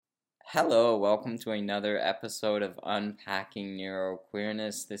Hello, welcome to another episode of Unpacking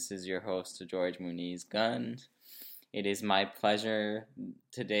Neuroqueerness. This is your host, George Muniz Gunn. It is my pleasure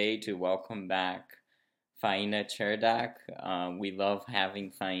today to welcome back Faina Cherdak. We love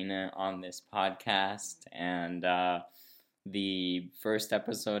having Faina on this podcast, and the first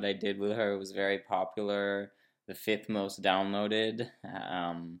episode I did with her was very popular, the fifth most downloaded,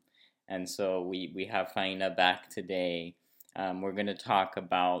 and so we have Faina back today. We're going to talk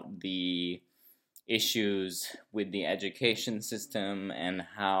about the issues with the education system and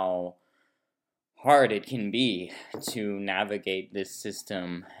how hard it can be to navigate this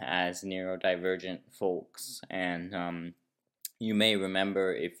system as neurodivergent folks. And you may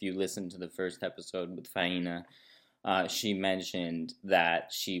remember, if you listened to the first episode with Faina, she mentioned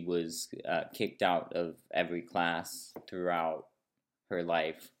that she was kicked out of every class throughout her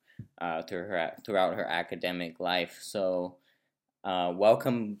life, throughout her academic life. So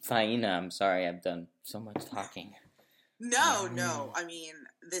welcome, Faina. I'm sorry I've done so much talking. No. I mean,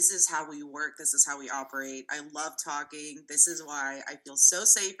 this is how we work. This is how we operate. I love talking. This is why I feel so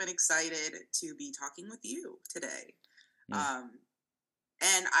safe and excited to be talking with you today.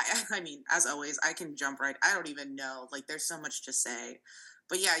 And I mean, as always, I can jump right. I don't even know. Like, there's so much to say.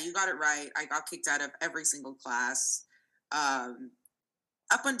 But yeah, you got it right. I got kicked out of every single class.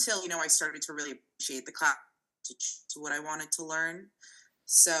 Up until, I started to really appreciate the class, to choose what I wanted to learn.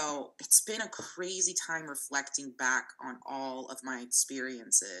 So it's been a crazy time reflecting back on all of my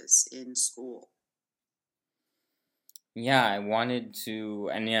experiences in school. Yeah, I wanted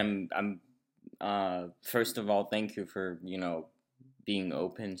to, and I'm first of all, thank you for, being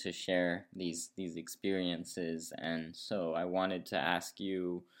open to share these experiences. And so I wanted to ask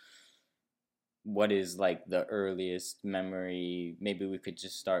you, what is like the earliest memory? Maybe we could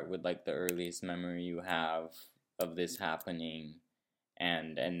just start with like the earliest memory you have of this happening,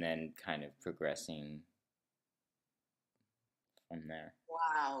 and then kind of progressing from there.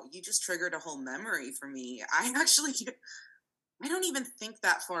 Wow, you just triggered a whole memory for me. I don't even think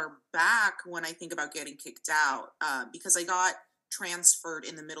that far back when I think about getting kicked out, because I got transferred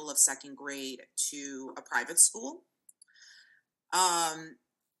in the middle of second grade to a private school.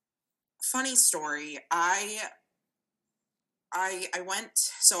 Funny story. I went,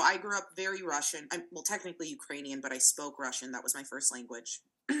 so I grew up very Russian. Well, technically Ukrainian, but I spoke Russian. That was my first language.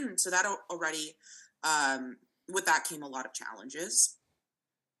 So that already, with that came a lot of challenges.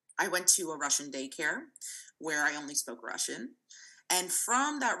 I went to a Russian daycare where I only spoke Russian. And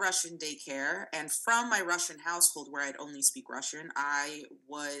from that Russian daycare and from my Russian household where I'd only speak Russian, I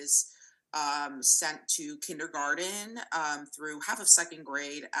was sent to kindergarten through half of second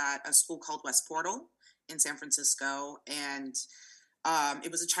grade at a school called West Portal in San Francisco. And it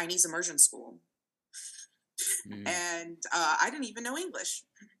was a Chinese immersion school. And I didn't even know English.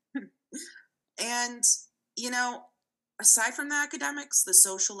 And, aside from the academics, the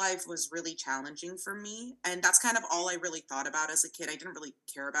social life was really challenging for me. And that's kind of all I really thought about as a kid. I didn't really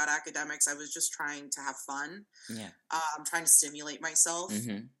care about academics. I was just trying to have fun. Yeah. Trying to stimulate myself.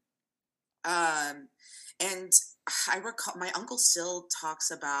 Mm-hmm. And I recall my uncle still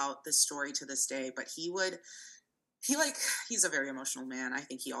talks about this story to this day, but he's a very emotional man. I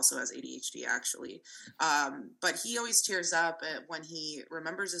think he also has ADHD actually. But he always tears up when he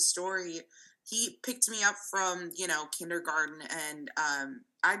remembers a story. He picked me up from, kindergarten, and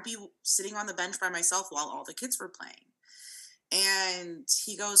I'd be sitting on the bench by myself while all the kids were playing. And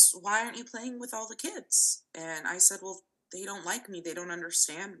he goes, "Why aren't you playing with all the kids?" And I said, "Well, they don't like me. They don't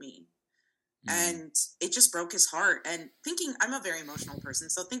understand me." And it just broke his heart. And I'm a very emotional person.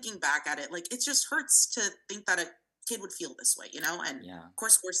 So thinking back at it, like, it just hurts to think that a kid would feel this way, and of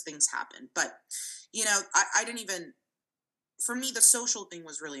course, worse things happen. But, I didn't even, for me, the social thing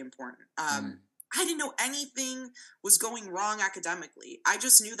was really important. I didn't know anything was going wrong academically. I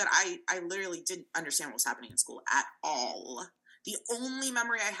just knew that I literally didn't understand what was happening in school at all. The only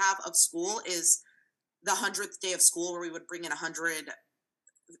memory I have of school is the 100th day of school, where we would bring in 100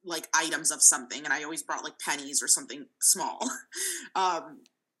 like items of something, and I always brought like pennies or something small.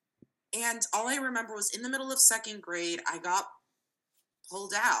 And all I remember was in the middle of second grade, I got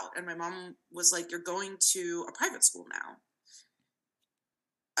pulled out, and my mom was like, "You're going to a private school now."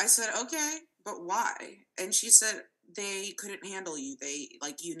 I said, "Okay, but why?" And she said, "They couldn't handle you.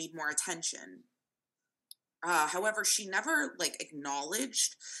 You need more attention." However, she never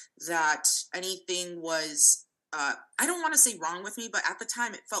acknowledged that anything was, I don't want to say wrong with me, but at the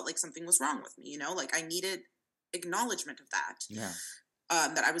time it felt like something was wrong with me, I needed acknowledgement of that. Yeah.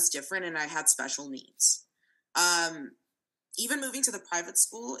 That I was different and I had special needs. Even moving to the private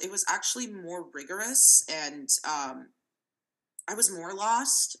school, it was actually more rigorous, and I was more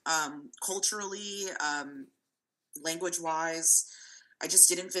lost, culturally, language-wise. I just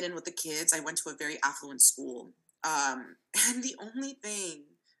didn't fit in with the kids. I went to a very affluent school. And the only thing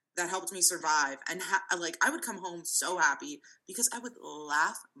that helped me survive, and like, I would come home so happy because I would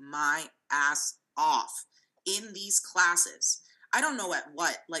laugh my ass off in these classes. I don't know at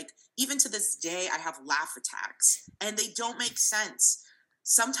what, like, even to this day, I have laugh attacks and they don't make sense.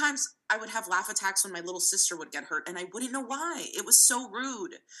 Sometimes I would have laugh attacks when my little sister would get hurt and I wouldn't know why. It was so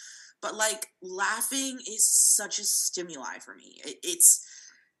rude. But like, laughing is such a stimuli for me. It's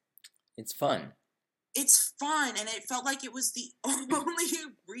fun. It's fun, and it felt like it was the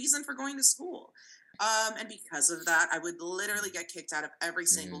only reason for going to school. And because of that, I would literally get kicked out of every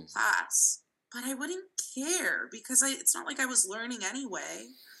single class. But I wouldn't care because it's not like I was learning anyway.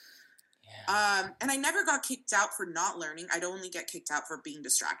 Yeah. And I never got kicked out for not learning. I'd only get kicked out for being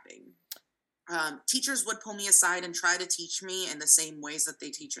distracting. Teachers would pull me aside and try to teach me in the same ways that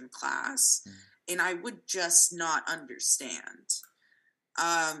they teach in class, and I would just not understand.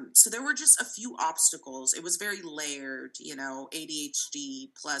 So there were just a few obstacles. It was very layered,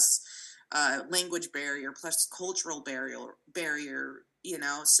 ADHD plus language barrier plus cultural barrier,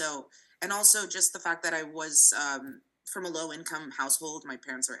 so, and also just the fact that I was from a low income household. My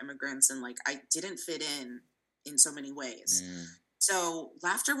parents are immigrants, and like, I didn't fit in so many ways. So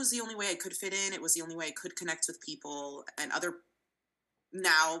laughter was the only way I could fit in. It was the only way I could connect with people, and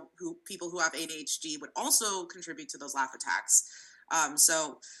people who have ADHD would also contribute to those laugh attacks.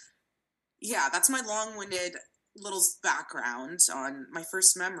 So yeah, that's my long-winded little background on my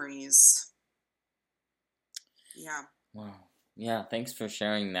first memories. Yeah. Wow. Yeah, thanks for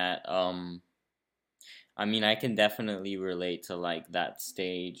sharing that. I mean, I can definitely relate to like that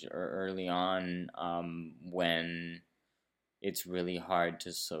stage or early on, when it's really hard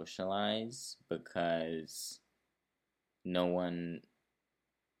to socialize because no one,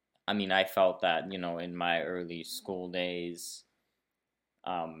 I mean, I felt that, in my early school days,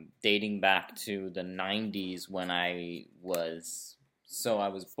 dating back to the 90s when I was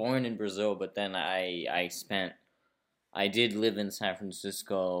born in Brazil, but then I did live in San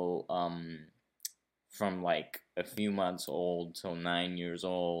Francisco, from like a few months old till 9 years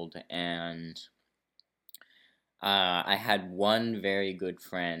old, and I had one very good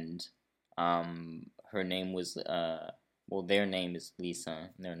friend. Her name was, their name is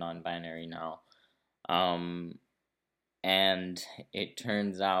Lisa. They're non-binary now. And it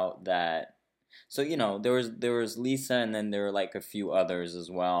turns out that, so, there was Lisa, and then there were like a few others as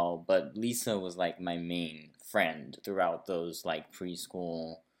well, but Lisa was like my main friend throughout those like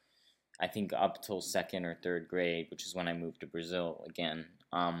preschool, I think up till 2nd or 3rd grade, which is when I moved to Brazil again.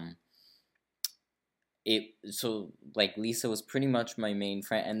 So like Lisa was pretty much my main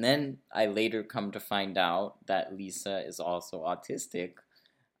friend, and then I later come to find out that Lisa is also autistic.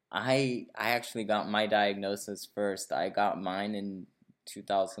 I actually got my diagnosis first. I got mine in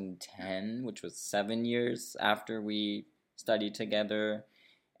 2010, which was 7 years after we studied together.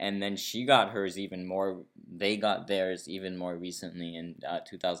 And then she got hers even more, they got theirs even more recently in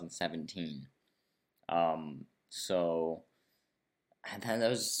 2017. So, and then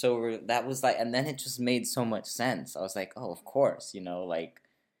that was like, and then it just made so much sense. I was like, oh, of course, like,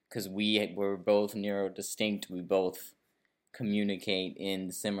 because we were both neurodistinct, we both communicate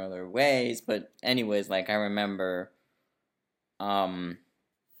in similar ways. But anyways, like, I remember, I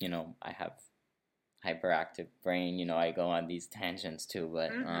have hyperactive brain, I go on these tangents too,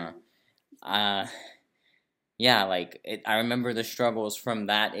 but yeah, like, I remember the struggles from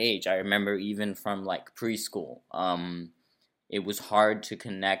that age. I remember even from like preschool, it was hard to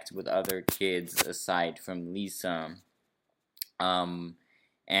connect with other kids aside from Lisa. And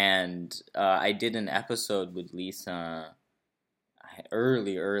I did an episode with Lisa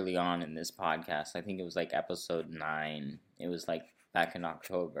early on in this podcast. I think it was like episode 9. It was like back in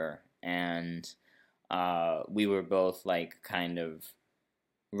October, and we were both like kind of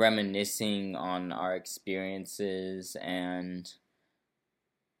reminiscing on our experiences, and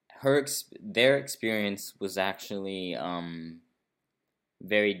their experience was actually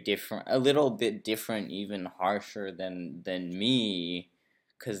very different, a little bit different, even harsher than me,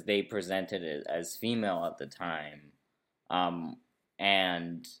 because they presented it as female at the time.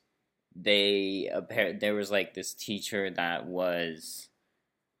 And there was like this teacher that was,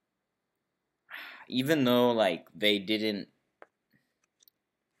 even though like they didn't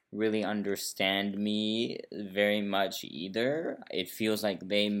really understand me very much either, it feels like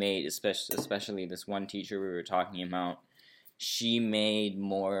they made, especially this one teacher we were talking about, she made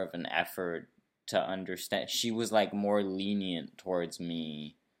more of an effort to understand. She was like more lenient towards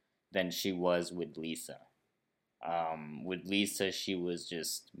me than she was with Lisa. With Lisa, she was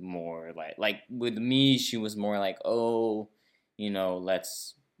just more like with me, she was more like, oh,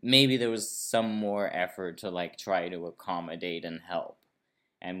 let's, maybe there was some more effort to like try to accommodate and help.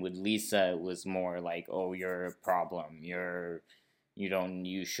 And with Lisa, it was more like, oh, you're a problem. You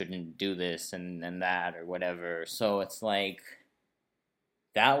shouldn't do this and that or whatever. So it's like,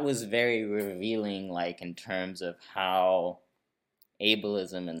 that was very revealing, like in terms of how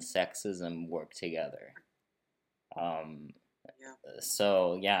ableism and sexism work together. Yeah.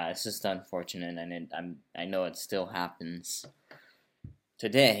 So yeah, it's just unfortunate, and I know it still happens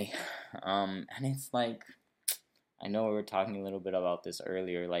today. And it's like, I know we were talking a little bit about this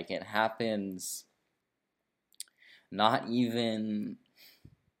earlier. Like, it happens not even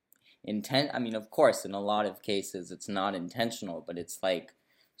I mean, of course, in a lot of cases, it's not intentional, but it's like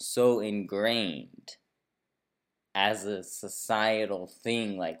so ingrained as a societal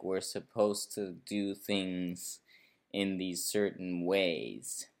thing. Like, we're supposed to do things in these certain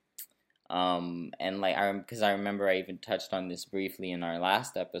ways. And like, because I remember I even touched on this briefly in our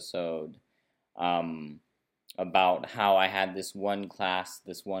last episode, about how I had this one class,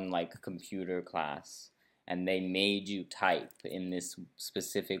 this one like computer class, and they made you type in this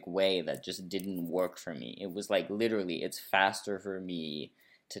specific way that just didn't work for me. It was like, literally, it's faster for me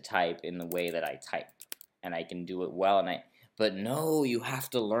to type in the way that I type, and I can do it well, but no, you have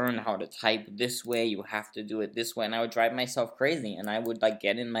to learn how to type this way, you have to do it this way, and I would drive myself crazy, and I would like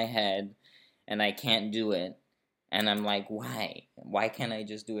get in my head, and I can't do it, and I'm like, why can't I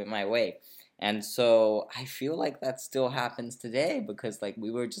just do it my way? And so I feel like that still happens today, because like we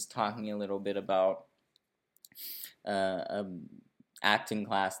were just talking a little bit about acting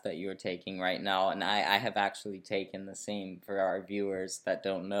class that you're taking right now, and I have actually taken the same. For our viewers that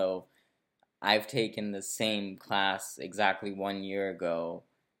don't know, I've taken the same class exactly 1 year ago,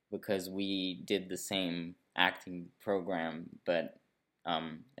 because we did the same acting program, but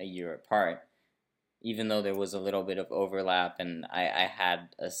a year apart, even though there was a little bit of overlap, and I had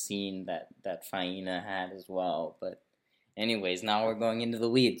a scene that Faina had as well. But anyways, now we're going into the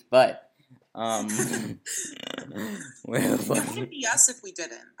weeds, but It wouldn't be us if we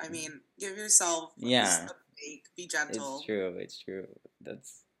didn't. I mean, give yourself a break, be gentle. It's true.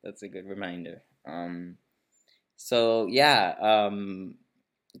 That's a good reminder. So yeah,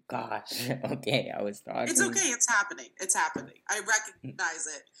 gosh, okay, I was talking. It's okay, it's happening. It's happening. I recognize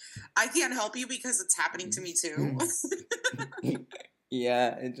it. I can't help you because it's happening to me too.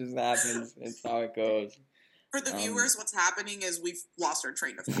 Yeah, it just happens. It's how it goes. For the viewers, what's happening is we've lost our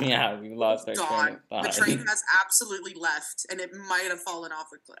train of thought. Yeah, we've lost our train of thought. The train has absolutely left, and it might have fallen off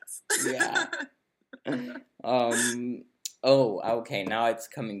a cliff. Yeah. Oh, okay, now it's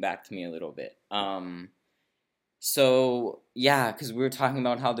coming back to me a little bit. So, yeah, because we were talking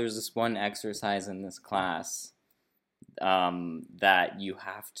about how there's this one exercise in this class, that you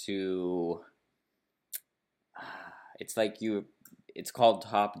have to, it's like it's called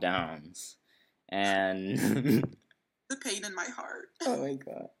top downs, and the pain in my heart. Oh my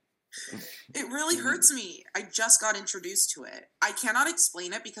god. It really hurts me. I just got introduced to it. I cannot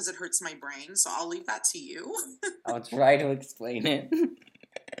explain it because it hurts my brain, so I'll leave that to you. I'll try to explain it.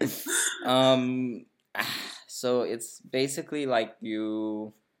 So it's basically like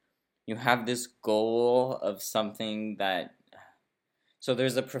you have this goal of something that, so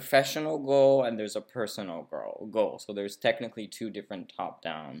there's a professional goal and there's a personal goal. So there's technically two different top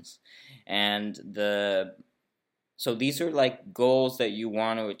downs. And so these are like goals that you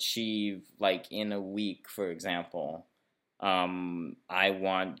want to achieve like in a week, for example. I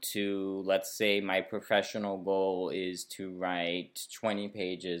want to, let's say my professional goal is to write 20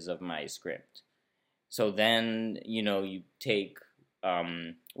 pages of my script. So then, you take,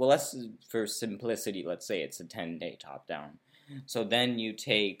 well, for simplicity, let's say it's a 10-day top down. So then you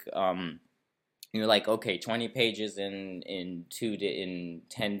take, you're like, okay, 20 pages in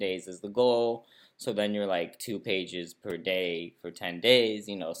 10 days is the goal. So then you're like 2 pages per day for 10 days,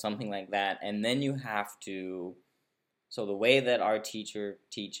 something like that. And then you have to, so the way that our teacher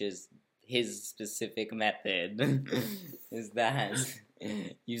teaches his specific method is that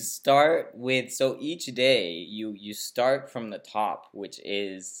you start with, so each day you start from the top, which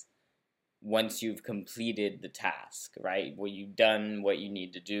is once you've completed the task, right? Where you've done what you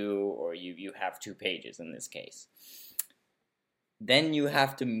need to do, or you have 2 pages in this case. Then you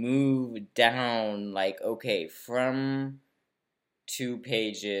have to move down, like, okay, from 2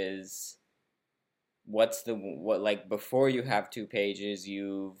 pages, like before you have 2 pages,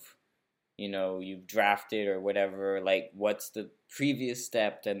 you've drafted or whatever, like what's the previous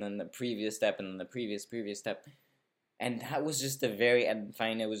step, and then the previous step, and then the previous step. and that was just and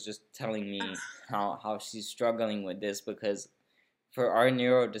Faina was just telling me how she's struggling with this, because for our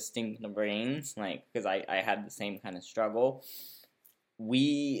neurodistinct brains, like, because I had the same kind of struggle,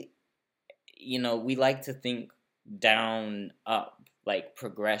 we, we like to think down, up, like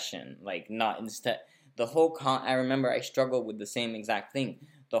progression, like not instead. I remember I struggled with the same exact thing.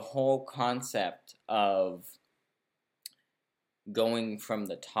 The whole concept of going from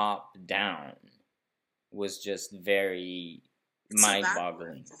the top down was just very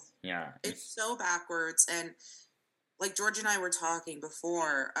mind-boggling. Yeah. It's so backwards. And like George and I were talking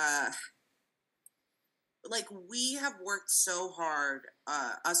before, like we have worked so hard,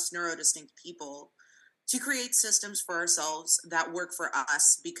 us neurodistinct people, to create systems for ourselves that work for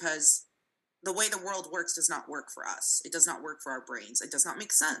us, because the way the world works does not work for us. It does not work for our brains. It does not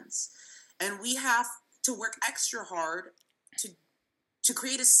make sense. And we have to work extra hard to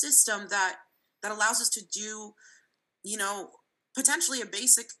create a system that allows us to do, potentially a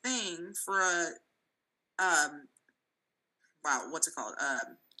basic thing for a wow, what's it called?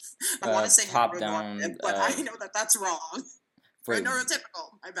 I want to say top down, but I know that that's wrong. For a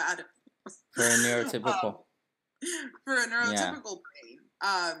neurotypical, my bad. For a neurotypical. For a neurotypical brain.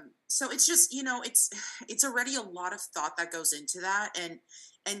 So it's just, it's already a lot of thought that goes into that,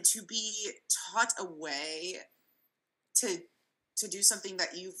 and to be taught a way to do something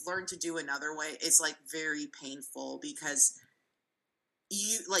that you've learned to do another way is like very painful, because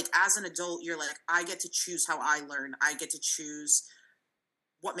you, like, as an adult, you're like, I get to choose how I learn. I get to choose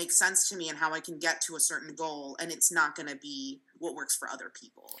what makes sense to me and how I can get to a certain goal, and it's not going to be what works for other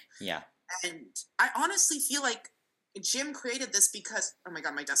people. Yeah. And I honestly feel like Jim created this because, oh my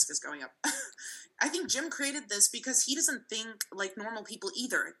God, my desk is going up. I think Jim created this because he doesn't think like normal people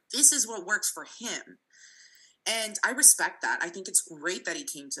either. This is what works for him. And I respect that. I think it's great that he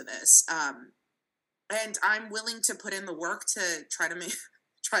came to this. And I'm willing to put in the work to try to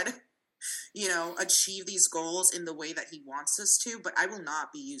achieve these goals in the way that he wants us to, but I will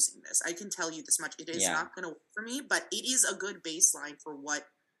not be using this. I can tell you this much. It is not going to work for me, but it is a good baseline for what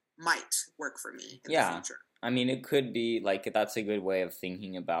might work for me in the future. I mean, it could be, like, that's a good way of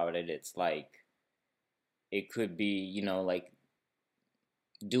thinking about it. It's like, it could be, like,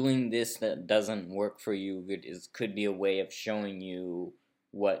 doing this that doesn't work for you could be a way of showing you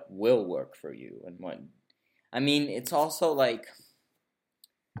what will work for you. And what, I mean, it's also like,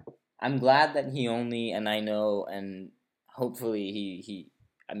 I'm glad that he only, and I know, and hopefully he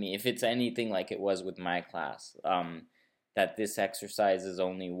I mean, if it's anything like it was with my class, that this exercise is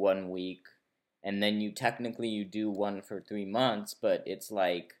only 1 week, and then you do one for 3 months, but it's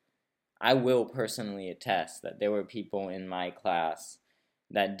like, I will personally attest that there were people in my class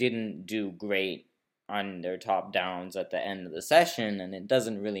that didn't do great on their top downs at the end of the session, and it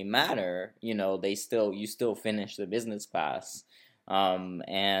doesn't really matter, you still finish the business class, and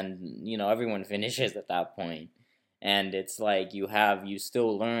everyone finishes at that point, and it's like you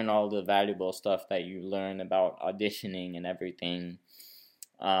still learn all the valuable stuff that you learn about auditioning and everything,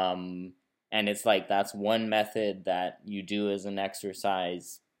 and it's like that's one method that you do as an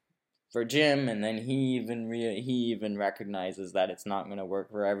exercise for Jim, and then he even recognizes that it's not going to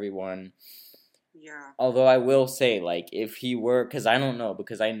work for everyone. Yeah. Although I will say, like, if he were, because I don't know,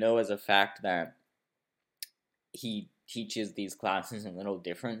 because I know as a fact that he teaches these classes a little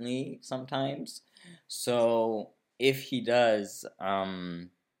differently sometimes. So if he does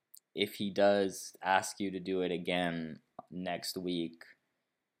ask you to do it again next week,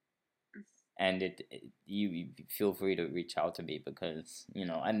 and you feel free to reach out to me, because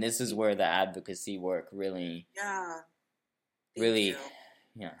and this is where the advocacy work really really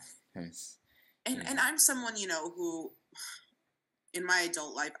and I'm someone who in my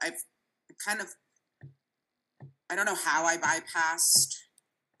adult life I've kind of, I don't know how I bypassed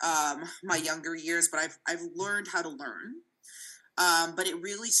my younger years, but I've learned how to learn. But it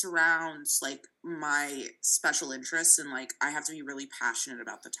really surrounds like my special interests, and like I have to be really passionate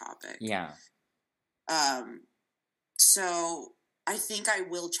about the topic. Yeah. So I think I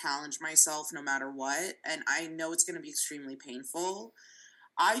will challenge myself no matter what, and I know it's going to be extremely painful.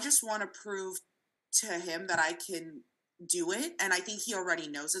 I just want to prove to him that I can do it, and I think he already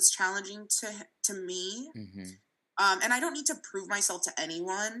knows it's challenging to me. Mm-hmm. And I don't need to prove myself to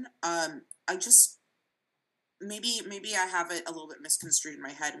anyone. I just maybe I have it a little bit misconstrued in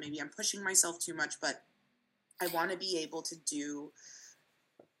my head. Maybe I'm pushing myself too much, but I want to be able to do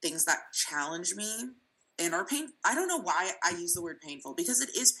things that challenge me and are pain. I don't know why I use the word painful, because it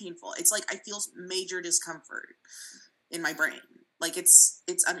is painful. It's like I feel major discomfort in my brain. Like it's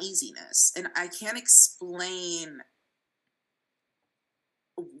uneasiness, and I can't explain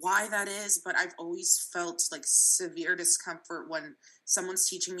why that is, but I've always felt like severe discomfort when someone's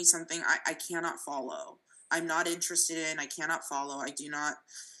teaching me something I cannot follow. I'm not interested in, I cannot follow. I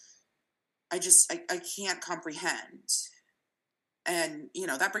can't comprehend. And,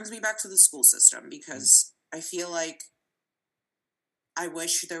 that brings me back to the school system, because I feel like I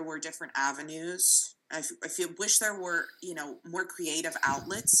wish there were different avenues. Wish there were, more creative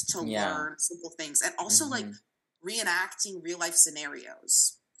outlets to learn simple things, and also like reenacting real life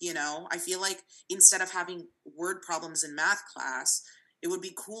scenarios. I feel like instead of having word problems in math class, it would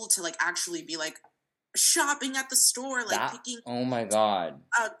be cool to like actually be like shopping at the store, like picking oh my god,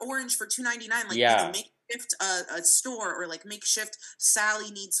 orange for $2.99, like makeshift a store, or like makeshift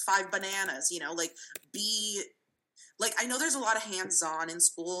Sally needs 5 bananas. Like be like, I know there's a lot of hands-on in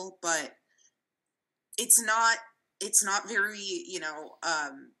school, but it's not very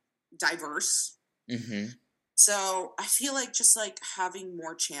diverse. So I feel like just like having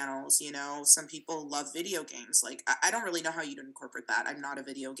more channels. Some people love video games. Like I don't really know how you'd incorporate that. I'm not a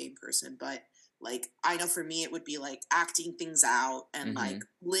video game person, but like I know for me it would be like acting things out and like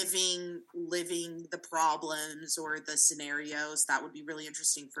living the problems or the scenarios. That would be really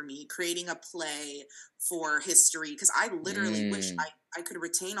interesting for me. Creating a play for history, because I literally wish I could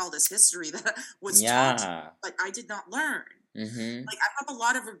retain all this history that was taught, but I did not learn. Like I have a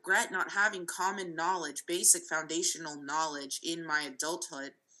lot of regret not having common knowledge, basic foundational knowledge in my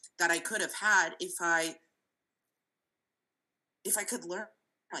adulthood that I could have had if I could learn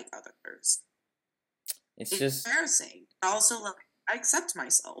like others. It's just embarrassing. Also, like, I accept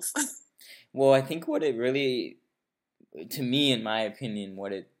myself. Well, I think what it really, to me, in my opinion,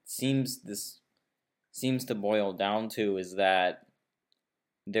 what it seems to boil down to is that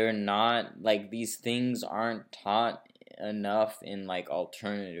they're not, like, these things aren't taught enough in like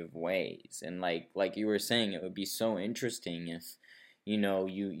alternative ways. And like you were saying, it would be so interesting if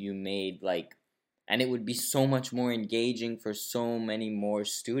you made like, and it would be so much more engaging for so many more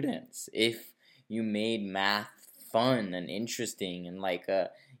students if you made math fun and interesting, and like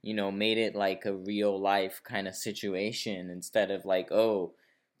made it like a real life kind of situation, instead of like,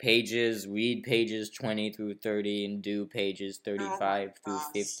 read pages 20 through 30 and do pages 35 through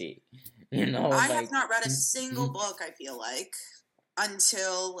 50. I have not read a single book, I feel like,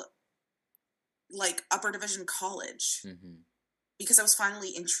 until like upper division college, because I was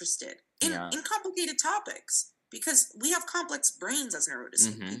finally interested in complicated topics, because we have complex brains as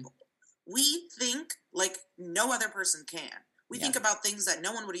neurodistinct people. We think like no other person can. We think about things that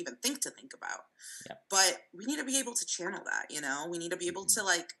no one would even think to think about. But we need to be able to channel that, we need to be able to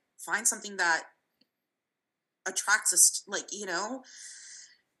like find something that attracts us, like,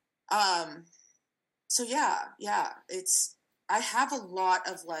 so it's, I have a lot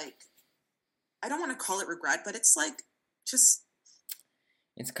of like, I don't want to call it regret, but it's like, just,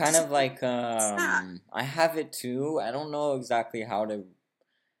 it's kind of like, I have it too. I don't know exactly how to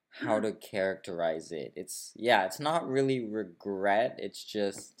characterize it. It's not really regret.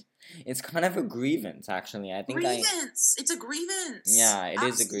 It's kind of a grievance, actually. I think it's a grievance. Yeah, it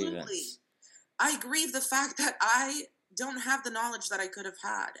is a grievance. I grieve the fact that I don't have the knowledge that I could have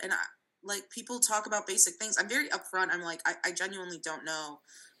had. And like, people talk about basic things. I'm very upfront. I'm like, I genuinely don't know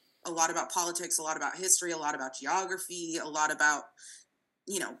a lot about politics, a lot about history, a lot about geography, a lot about,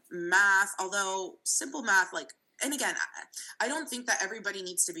 math, although simple math, like, and again, I don't think that everybody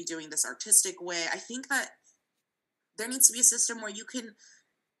needs to be doing this artistic way. I think that there needs to be a system where you can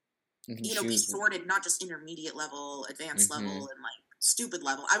be sorted, not just intermediate level, advanced level, and like stupid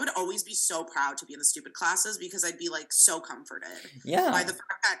level. I would always be so proud to be in the stupid classes, because I'd be like so comforted by the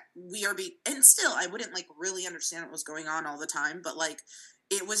fact that we are and still I wouldn't like really understand what was going on all the time, but like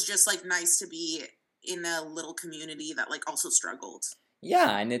it was just like nice to be in a little community that like also struggled.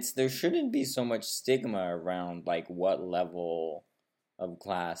 Yeah, and there shouldn't be so much stigma around like what level of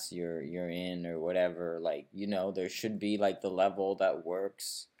class you're in or whatever. Like, there should be like the level that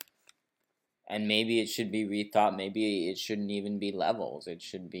works. And maybe it should be rethought. Maybe it shouldn't even be levels. It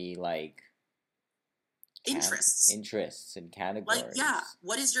should be like interests and categories. Like,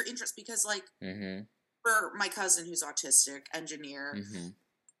 what is your interest? Because like, for my cousin who's autistic, engineer,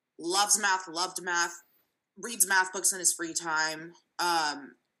 loves math, loved math, reads math books in his free time.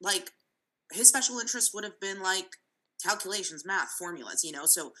 Like his special interest would have been like calculations, math, formulas,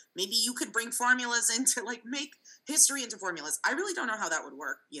 so maybe you could bring formulas into like make history into formulas. I really don't know how that would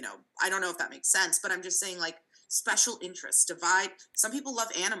work. I don't know if that makes sense, but I'm just saying like special interests, divide. Some people love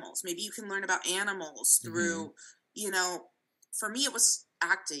animals. Maybe you can learn about animals through, for me, it was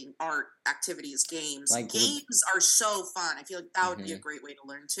acting, art, activities, games. Like games are so fun. I feel like that would be a great way to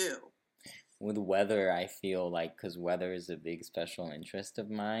learn too. with weather, I feel like, because weather is a big special interest of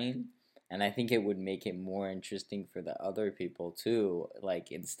mine, and I think it would make it more interesting for the other people too.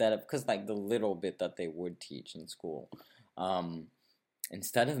 Like, instead of, because like the little bit that they would teach in school, um,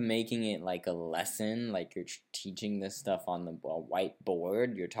 instead of making it like a lesson, like you're teaching this stuff on the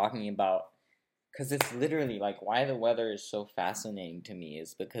whiteboard, you're talking about, because it's literally like why the weather is so fascinating to me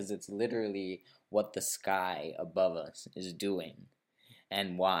is because it's literally what the sky above us is doing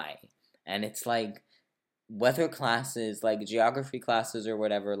and why. And it's like weather classes, like geography classes or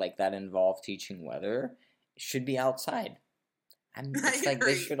whatever, like that involve teaching weather, should be outside. It's like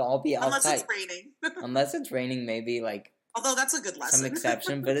they should all be outside. Unless it's raining. Unless it's raining, maybe like. Although that's a good lesson. Some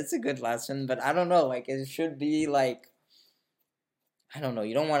exception, but it's a good lesson. But I don't know, like it should be like, I don't know,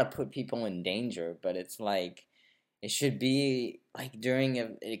 you don't want to put people in danger, but it's like, it should be like during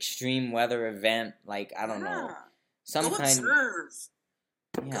an extreme weather event, like, I don't know. Some go kind observe.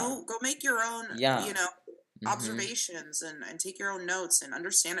 Go make your own, Mm-hmm. observations and take your own notes and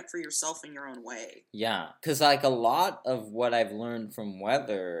understand it for yourself in your own way. Yeah, because like a lot of what I've learned from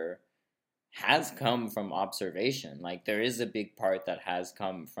weather has come from observation. Like there is a big part that has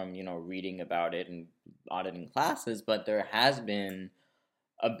come from, reading about it and auditing classes, but there has been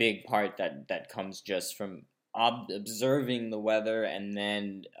a big part that comes just from observing the weather and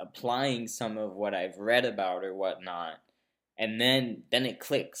then applying some of what I've read about or whatnot. And then it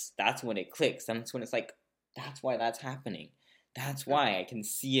clicks. That's when it clicks. That's when it's like, that's why that's happening. That's why I can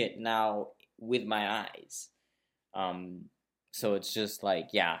see it now with my eyes. So it's just like,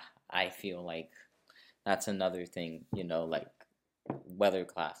 yeah, I feel like that's another thing, like weather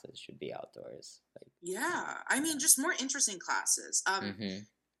classes should be outdoors. Like, yeah, I mean, just more interesting classes.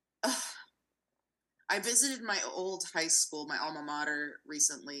 I visited my old high school, my alma mater,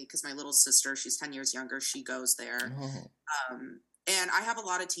 recently because my little sister, she's 10 years younger, she goes there. Oh. And I have a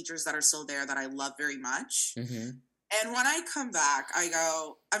lot of teachers that are still there that I love very much. Mm-hmm. And when I come back,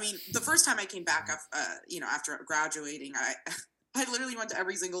 the first time I came back, after graduating, I literally went to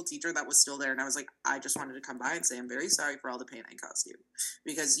every single teacher that was still there, and I was like, I just wanted to come by and say, I'm very sorry for all the pain I caused you,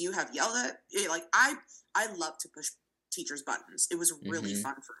 because you have yelled at, like, I love to push teachers' buttons. It was really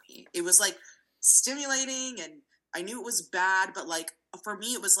fun for me. It was, like, stimulating, and I knew it was bad, but, like, for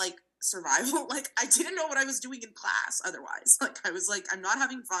me, it was, like, survival. Like, I didn't know what I was doing in class otherwise. Like, I was like, I'm not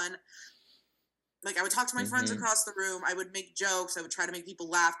having fun. Like, I would talk to my friends across the room. I would make jokes. I would try to make people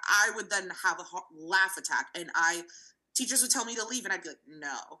laugh. I would then have a laugh attack, and teachers would tell me to leave, and I'd be like,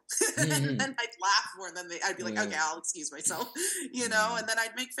 no. And then I'd laugh more, and then I'd be like, okay, I'll excuse myself, and then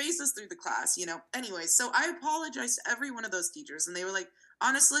I'd make faces through the class, Anyways, so I apologized to every one of those teachers, and they were like,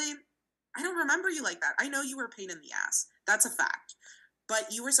 honestly, I don't remember you like that. I know you were a pain in the ass. That's a fact.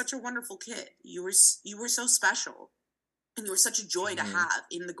 But you were such a wonderful kid. You were so special. And you were such a joy to have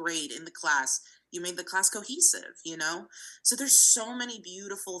in the grade, in the class. You made the class cohesive, So there's so many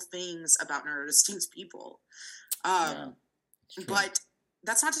beautiful things about neurodistinct people. But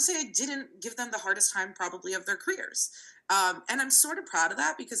that's not to say I didn't give them the hardest time probably of their careers. And I'm sort of proud of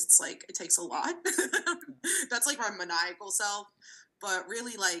that because it's like, it takes a lot. That's like my maniacal self. But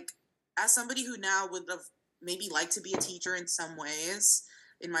really, like, as somebody who now would have maybe liked to be a teacher in some ways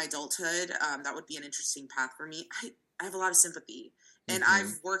in my adulthood, that would be an interesting path for me. I have a lot of sympathy. And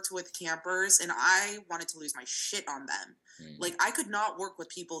I've worked with campers, and I wanted to lose my shit on them. Like, I could not work with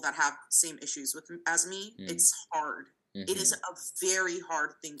people that have the same issues as me. It's hard. It is a very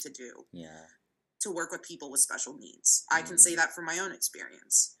hard thing to do. Yeah. To work with people with special needs. I can say that from my own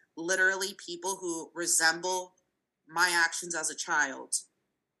experience. Literally, people who resemble my actions as a child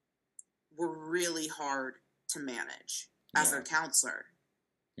were really hard to manage as their counselor.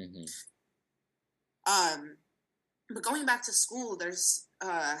 But going back to school, there's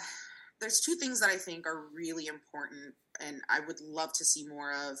two things that I think are really important, and I would love to see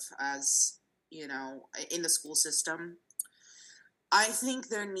more of as, in the school system. I think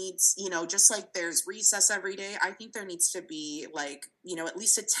there needs, just like there's recess every day, I think there needs to be like, at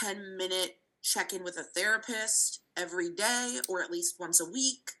least a 10-minute check-in with a therapist every day, or at least once a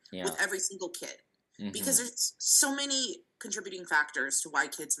week with every single kid. Because there's so many contributing factors to why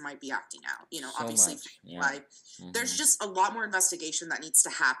kids might be acting out. Obviously, there's just a lot more investigation that needs to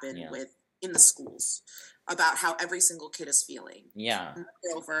happen in the schools about how every single kid is feeling. Yeah.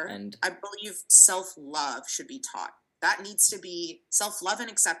 Moreover, and I believe self-love should be taught. That needs to be self-love and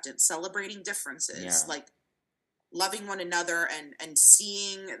acceptance, celebrating differences, like loving one another and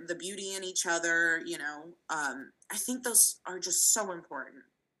seeing the beauty in each other. I think those are just so important.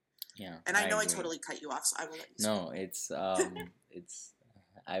 Yeah, and I know I totally cut you off, so I will let you speak. No, it's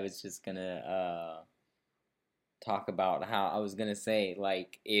I was just gonna talk about how I was gonna say,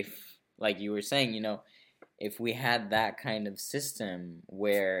 like, if like you were saying, if we had that kind of system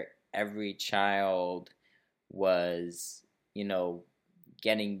where every child was,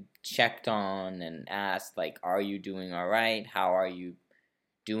 getting checked on and asked, like, are you doing all right? How are you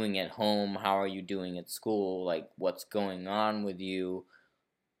doing at home? How are you doing at school? Like, what's going on with you?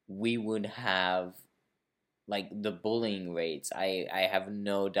 We would have, like, the bullying rates. I have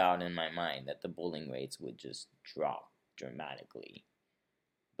no doubt in my mind that the bullying rates would just drop dramatically.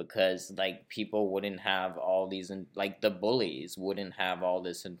 Because, like, people wouldn't have all these, like, the bullies wouldn't have all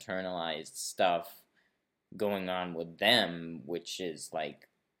this internalized stuff going on with them, which is, like,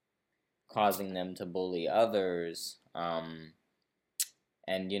 causing them to bully others. And,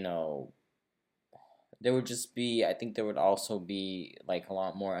 there would just be, I think there would also be, like, a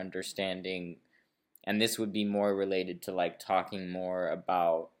lot more understanding, and this would be more related to, like, talking more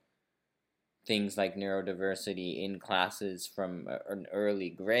about things like neurodiversity in classes from an early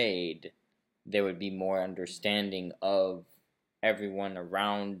grade. There would be more understanding of everyone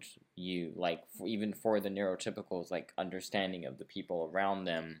around you, like, even for the neurotypicals, like, understanding of the people around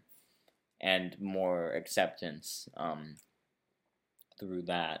them, and more acceptance through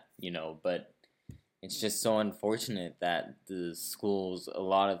that, but it's just so unfortunate that a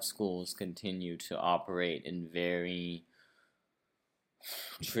lot of schools continue to operate in very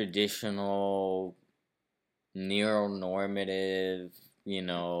traditional, neuronormative,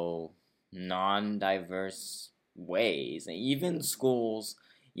 non-diverse ways. And even schools,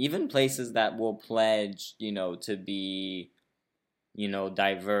 even places that will pledge, to be,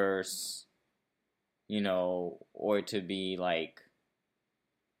 diverse, or to be, like,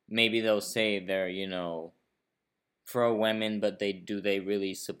 maybe they'll say they're, pro women, but they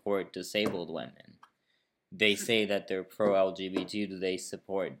really support disabled women? They say that they're pro LGBT, do they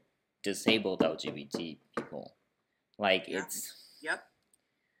support disabled LGBT people? Like, yeah. it's... Yep.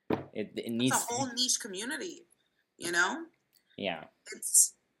 It needs... It's a whole niche community, Yeah.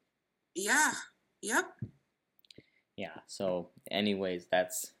 It's... Yeah. Yep. Yeah, so anyways,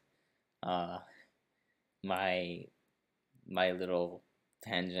 that's my little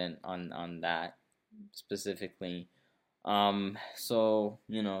tangent on that specifically. So,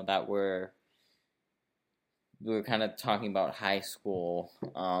 that we were kind of talking about high school.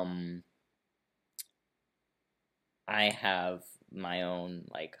 I have my own,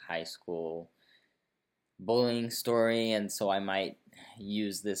 like, high school bullying story, and so I might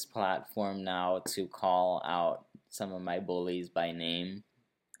use this platform now to call out some of my bullies by name.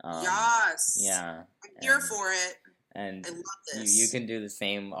 Yes. Yeah. I'm here for it. And I love this. You can do the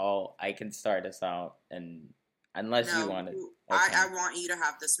same. I can start us out, and unless you want to. Okay. I want you to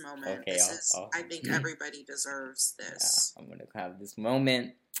have this moment. Okay, I think everybody deserves this. Yeah, I'm gonna have this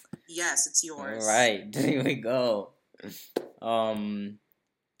moment. Yes, it's yours. All right, here we go.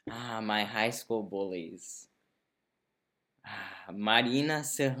 My high school bullies. Marina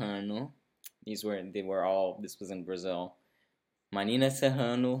Serrano. This was in Brazil. Marina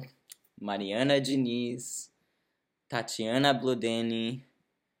Serrano, Mariana Diniz, Tatiana Bludeni,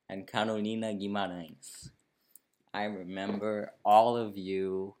 and Carolina Guimarães. I remember all of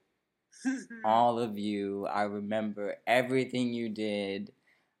you. All of you. I remember everything you did.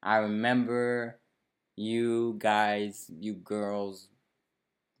 I remember you guys, you girls,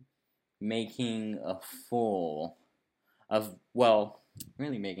 making a fool of, well,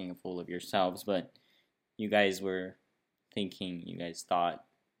 really making a fool of yourselves, but you guys thought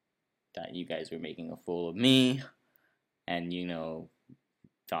that you guys were making a fool of me, and,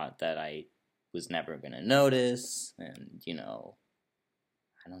 thought that I was never gonna notice, and, I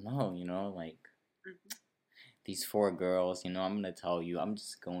don't know, like, these 4 girls, I'm gonna tell you, I'm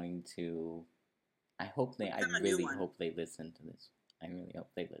just going to, I really hope they listen to this. I really hope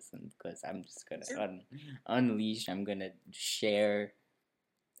they listen, because I'm just gonna unleash, I'm gonna share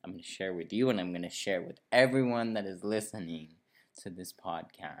with you, and I'm gonna share with everyone that is listening to this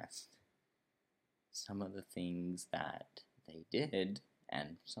podcast some of the things that they did,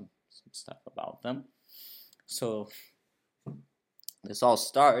 and some stuff about them. So, this all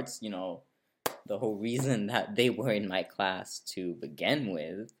starts, the whole reason that they were in my class to begin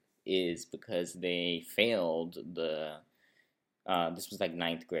with is because they failed this was like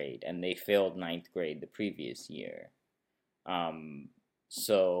 9th grade, and they failed 9th grade the previous year.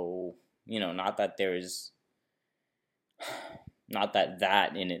 So, not that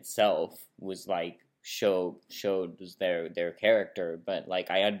that in itself was, like, showed their character, but,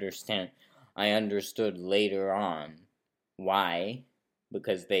 like, I understood later on why,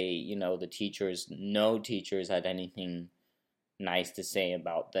 because they, no teachers had anything nice to say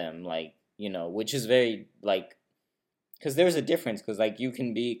about them, like, which is very, like, because there's a difference, because, like, you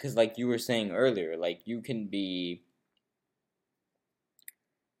can be, because, like you were saying earlier, like, you can be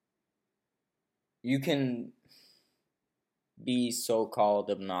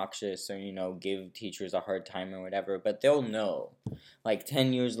so-called obnoxious, or, you know, give teachers a hard time or whatever, but they'll know, like,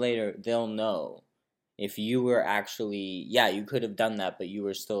 10 years later, they'll know if you were actually, yeah, you could have done that, but you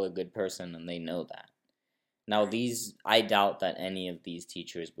were still a good person, and they know that. Now, I doubt that any of these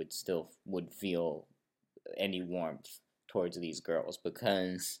teachers would feel any warmth towards these girls,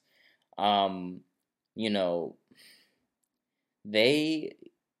 because, you know, they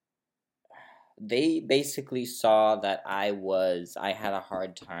basically saw that I had a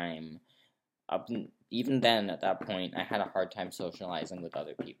hard time, even then, at that point, I had a hard time socializing with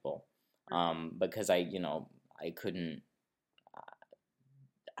other people, because I couldn't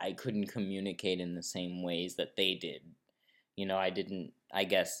communicate in the same ways that they did. You know, I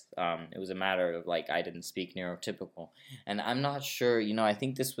guess, it was a matter of, like, I didn't speak neurotypical. And I'm not sure, I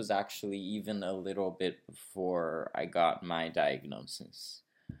think this was actually even a little bit before I got my diagnosis.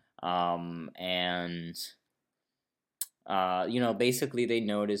 And basically they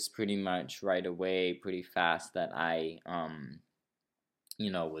noticed pretty much right away, pretty fast, that I,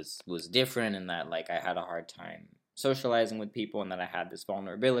 was different, and that, like, I had a hard time socializing with people, and that I had this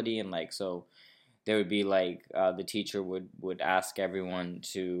vulnerability, and, like, so there would be, like, the teacher would ask everyone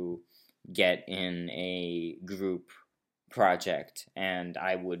to get in a group project, and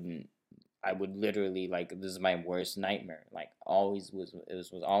I would literally, like, this is my worst nightmare, like, it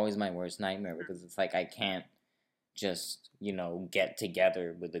was always my worst nightmare, because it's like, I can't just, get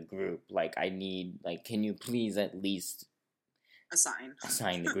together with a group, like, I need, like, can you please at least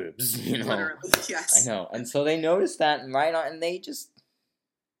assign the groups, Literally, yes. I know. And so they noticed that, and right on, and they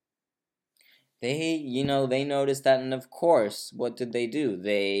noticed that, and of course, what did they do?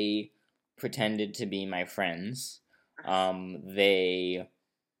 They pretended to be my friends. They,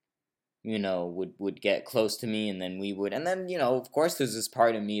 would get close to me, and then, of course, there's this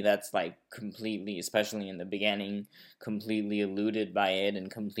part of me that's, like, completely, especially in the beginning, completely eluded by it, and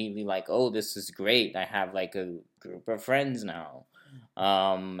completely like, oh, this is great, I have, like, a group of friends now.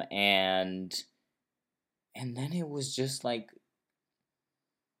 And then it was just, like,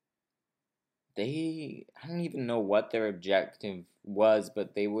 I don't even know what their objective was,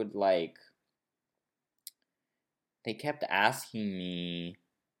 but they would, like, they kept asking me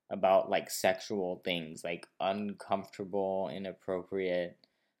about, like, sexual things, like, uncomfortable, inappropriate,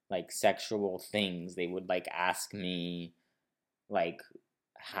 like, sexual things. They would, like, ask me, like,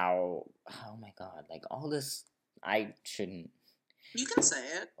 how, oh my god, like, all this, I shouldn't. You can say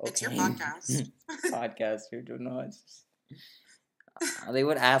it. Okay. It's your podcast. Podcast, you're doing noise. They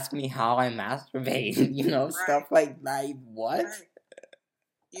would ask me how I masturbate, right. Stuff like, what? Right.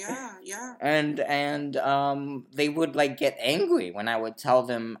 Yeah. And they would, like, get angry when I would tell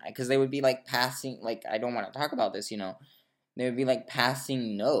them, because they would be, like, passing, like, I don't want to talk about this, they would be, like,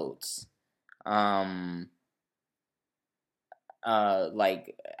 passing notes, like,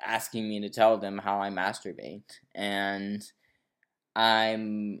 asking me to tell them how I masturbate, and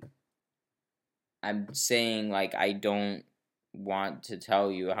I'm saying, like, I don't want to tell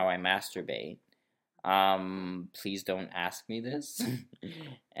you how I masturbate. Please don't ask me this.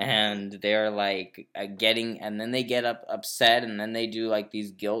 And they're, like, and then they get upset, and then they do, like,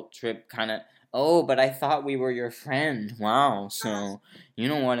 these guilt trip kind of, oh, but I thought we were your friend. Wow, so you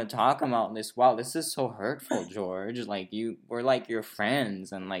don't want to talk about this. Wow, this is so hurtful, George. Like, we're, like, your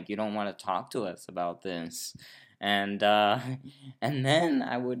friends, and, like, you don't want to talk to us about this. And then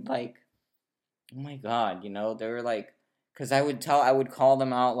I would, like, oh my god, they were, like, because I would call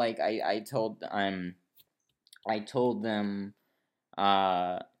them out, like, I told them,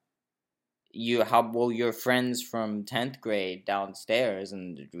 your friends from 10th grade downstairs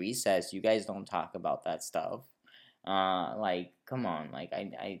in the recess, you guys don't talk about that stuff. Like, come on, like,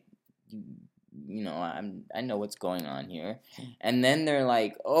 I know what's going on here. And then they're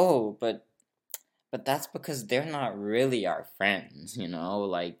like, oh, but that's because they're not really our friends,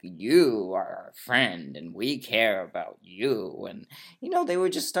 like, you are our friend, and we care about you, and, they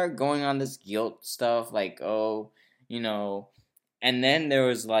would just start going on this guilt stuff, like, oh, and then there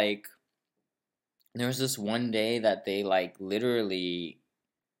was this one day that they, like, literally,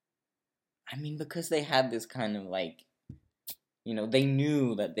 I mean, because they had this kind of, like, they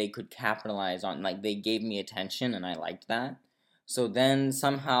knew that they could capitalize on, like, they gave me attention, and I liked that. So then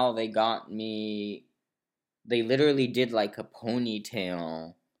somehow they got me, they literally did, like, a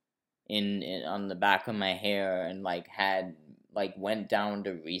ponytail in on the back of my hair, and, like, went down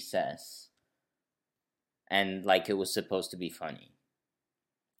to recess. And, like, it was supposed to be funny.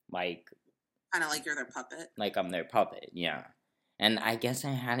 Like, Kind of like you're their puppet. Like I'm their puppet, yeah. And I guess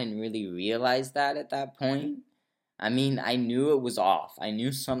I hadn't really realized that at that point. I mean, I knew it was off. I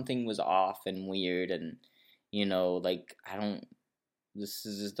knew something was off and weird, and like I don't.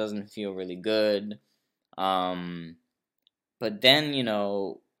 Just doesn't feel really good. But then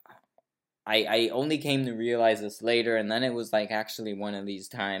I only came to realize this later, and then it was like actually one of these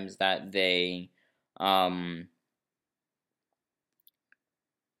times that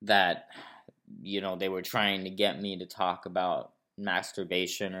that they were trying to get me to talk about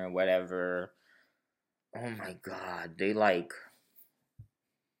masturbation or whatever. Oh my god, they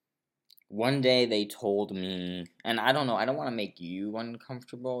one day they told me, and I don't know, I don't want to make you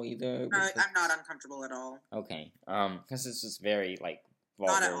uncomfortable either. I'm not uncomfortable at all. Okay, because this is very vulgar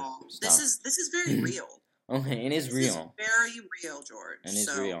not at all. Stuff. This is very real. Okay, it is this real. Is very real, George. It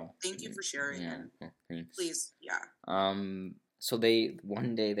is real. Thank you for sharing it. Please, yeah. So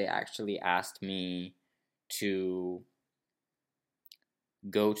one day they actually asked me to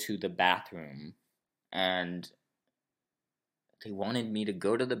go to the bathroom, and they wanted me to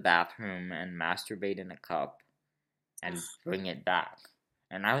go to the bathroom and masturbate in a cup and bring it back.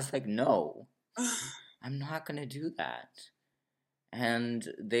 And I was like, no, I'm not gonna do that. And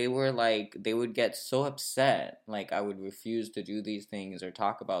they were like, they would get so upset, like I would refuse to do these things or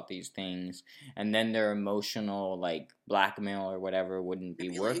talk about these things, and then their emotional blackmail or whatever wouldn't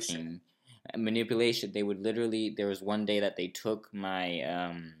be working. Manipulation. They would literally. There was one day that they took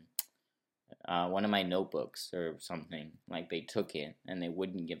my one of my notebooks or something. Like they took it and they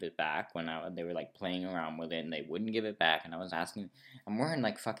wouldn't give it back when they were playing around with it, and they wouldn't give it back. And I was asking, and we're in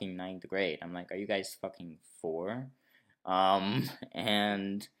fucking 9th grade. I'm like, are you guys fucking 4?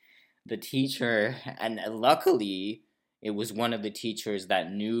 And the teacher, and luckily it was one of the teachers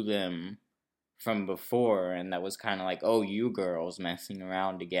that knew them from before, and that was kind of like, oh, you girls messing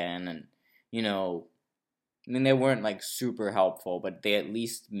around again. And I mean, they weren't super helpful, but they at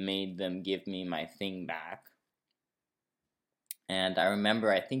least made them give me my thing back. And I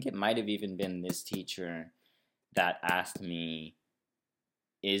remember, I think it might have even been this teacher that asked me,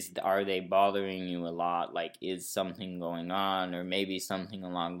 are they bothering you a lot? Is something going on? Or maybe something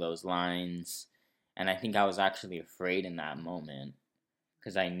along those lines. And I think I was actually afraid in that moment,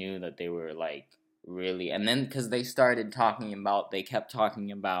 because I knew that they were really, and then because they kept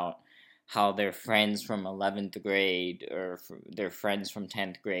talking about how their friends from 11th grade or their friends from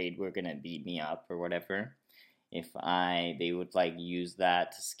 10th grade were gonna beat me up or whatever if they would use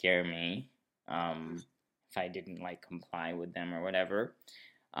that to scare me if I didn't comply with them or whatever.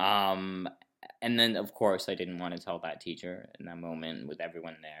 And then of course I didn't want to tell that teacher in that moment with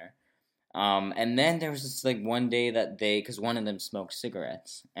everyone there. And then there was this one day that because one of them smoked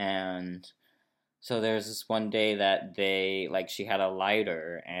cigarettes, and so there's this one day that they she had a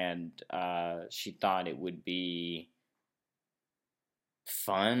lighter, and she thought it would be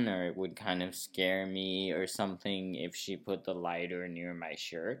fun, or it would kind of scare me or something if she put the lighter near my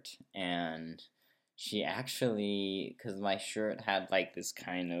shirt. And she actually, because my shirt had this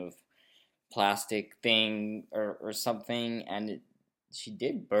kind of plastic thing or something, and she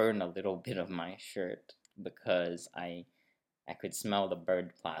did burn a little bit of my shirt because I could smell the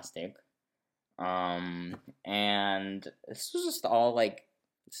burned plastic. And this was just all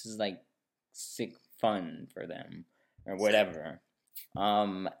this is sick fun for them or whatever.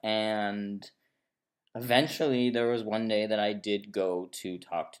 And eventually there was one day that I did go to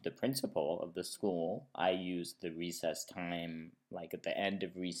talk to the principal of the school. I used the recess time, at the end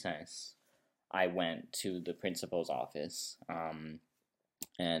of recess, I went to the principal's office.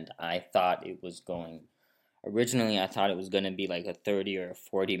 And I thought it was originally I thought it was going to be a 30 or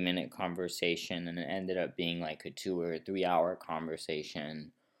 40 minute conversation, and it ended up being a 2 or 3 hour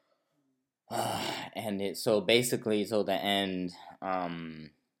conversation. And the end,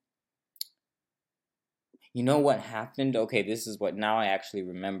 what happened? Okay, this is what, now I actually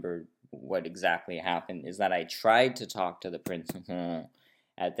remember what exactly happened, is that I tried to talk to the principal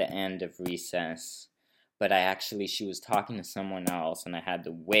at the end of recess, but she was talking to someone else, and I had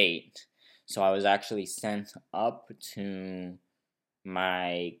to wait. So I was actually sent up to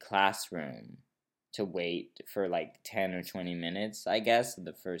my classroom to wait for 10 or 20 minutes, I guess,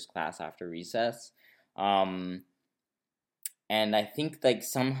 the first class after recess. And I think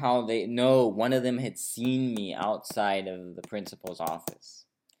somehow one of them had seen me outside of the principal's office.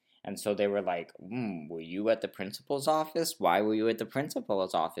 And so they were like, were you at the principal's office? Why were you at the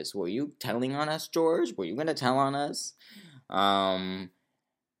principal's office? Were you telling on us, George? Were you going to tell on us?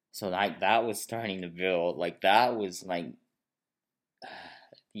 So that was starting to build. That was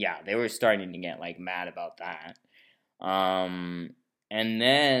yeah, they were starting to get mad about that. And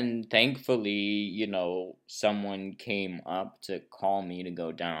then, thankfully, someone came up to call me to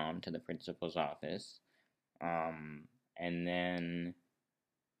go down to the principal's office. And then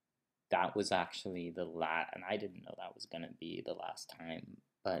that was actually the last, and I didn't know that was going to be the last time,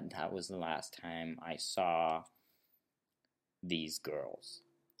 but that was the last time I saw these girls.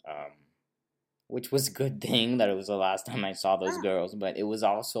 Which was a good thing that it was the last time I saw those girls, but it was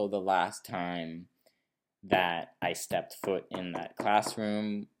also the last time that I stepped foot in that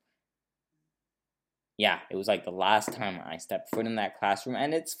classroom. Yeah, it was like the last time I stepped foot in that classroom,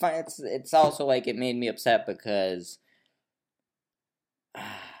 and it's fun. It's also like it made me upset because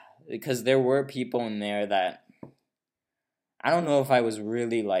there were people in there that I don't know if I was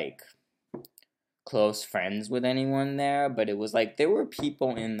really like close friends with anyone there, but it was like there were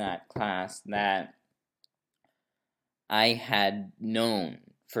people in that class that I had known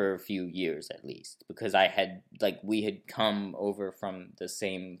for a few years at least, because we had come over from the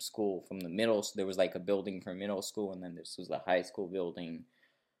same school, from the middle. So there was like a building for middle school, and then this was the high school building.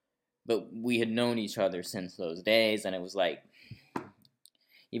 But we had known each other since those days, and it was like,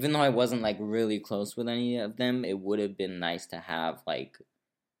 even though I wasn't like really close with any of them, it would have been nice to have like,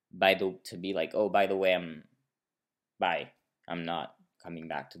 to be like, oh, by the way, I'm not coming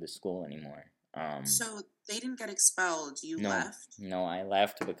back to the school anymore. So they didn't get expelled. You left? No, I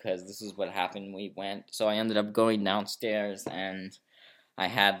left because this is what happened. So I ended up going downstairs, and I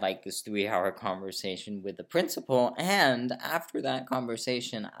had like this 3-hour conversation with the principal, and after that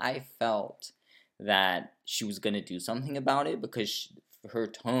conversation, I felt that she was going to do something about it, because her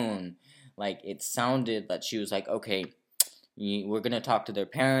tone, like, it sounded that she was like, okay, we're going to talk to their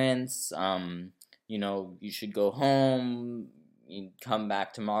parents, you should go home, you come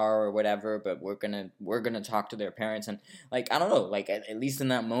back tomorrow or whatever, but we're gonna talk to their parents. And like, I don't know, like at least in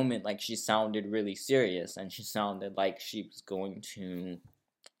that moment, like, she sounded really serious, and she sounded like she was going to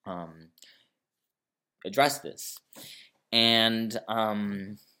address this. And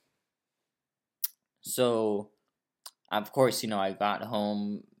so of course, I got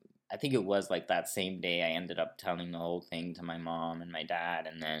home. I think it was like that same day I ended up telling the whole thing to my mom and my dad,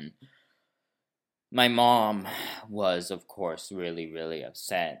 and then my mom was, of course, really, really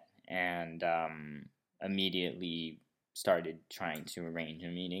upset, and immediately started trying to arrange a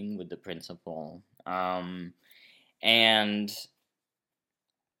meeting with the principal. And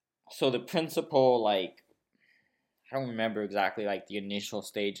so the principal, like, I don't remember exactly, like, the initial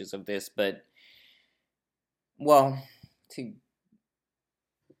stages of this, but, well,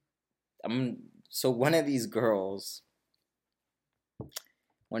 so one of these girls,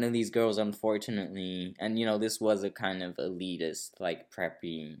 unfortunately, and this was a kind of elitist, like,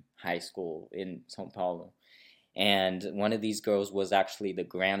 preppy high school in Sao Paulo, and one of these girls was actually the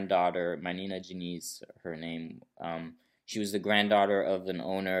granddaughter, Manina Diniz, her name. She was the granddaughter of an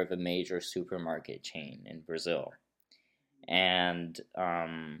owner of a major supermarket chain in Brazil. And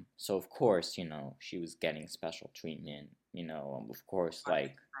so, of course, she was getting special treatment, of course,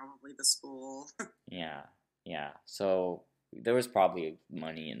 like... Probably the school. Yeah. So there was probably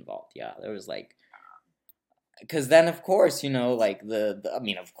money involved. Yeah, there was like... Because then, of course, like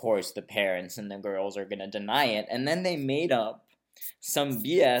of course, the parents and the girls are going to deny it. And then they made up some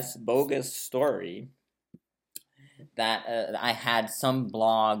BS, bogus story that I had some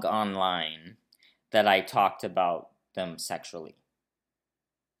blog online that I talked about them sexually.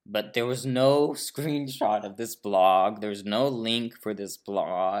 But there was no screenshot of this blog. There's no link for this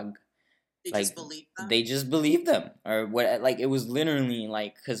blog. They just believed them? They just believed them. Or what? Like, it was literally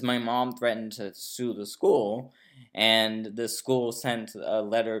like, because my mom threatened to sue the school, and the school sent a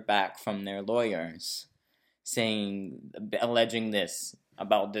letter back from their lawyers alleging this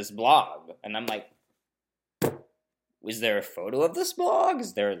about this blog. And I'm like, is there a photo of this blog?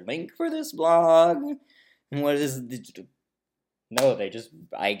 Is there a link for this blog? And what is the... No,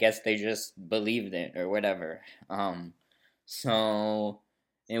 I guess they just believed it or whatever. So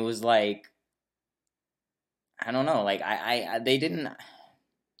it was like, I don't know, like, they didn't...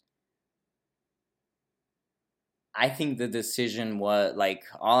 I think the decision was, like,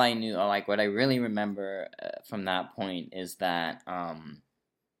 all I knew, like, what I really remember from that point is that,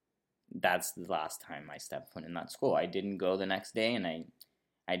 that's the last time I stepped foot in that school. I didn't go the next day, and I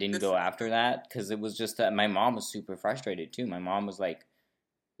didn't go after that, because it was just that my mom was super frustrated, too. My mom was like,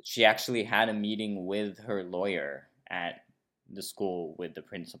 she actually had a meeting with her lawyer at the school with the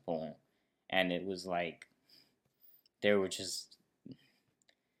principal, and it was like, they weren't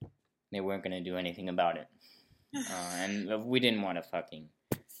going to do anything about it. And we didn't want to fucking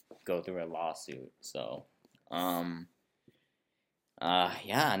go through a lawsuit, so,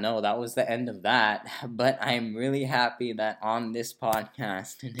 Yeah, no, that was the end of that. But I'm really happy that on this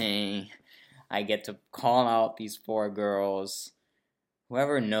podcast today, I get to call out these 4 girls.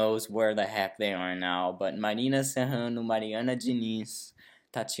 Whoever knows where the heck they are now, but Marina Serrano, Mariana Diniz,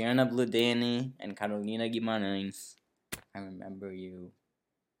 Tatiana Bludeni, and Carolina Guimarães. I remember you.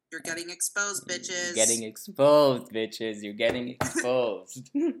 You're getting exposed, bitches. You're getting exposed, bitches. You're getting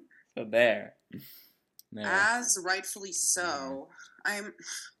exposed. So there. As rightfully so. I'm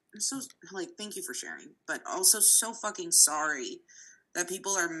so, like, thank you for sharing, but also so fucking sorry that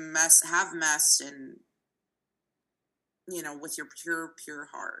people are have messed and, you know, with your pure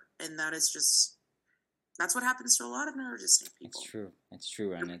heart. And that is just, that's what happens to a lot of neurodistinct people. It's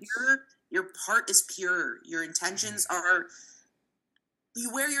true. And your heart is pure. Your intentions are,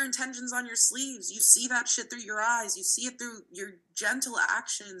 you wear your intentions on your sleeves. You see that shit through your eyes. You see it through your gentle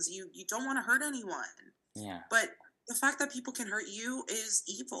actions. You don't want to hurt anyone. Yeah. But the fact that people can hurt you is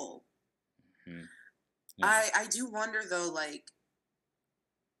evil. Mm-hmm. Yeah. I do wonder, though, like,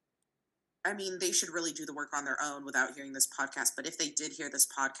 I mean, they should really do the work on their own without hearing this podcast. But if they did hear this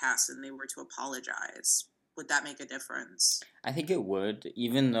podcast and they were to apologize, would that make a difference? I think it would,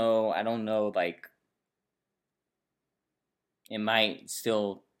 even though I don't know, like, it might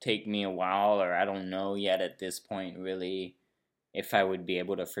still take me a while, or I don't know yet at this point, really, if I would be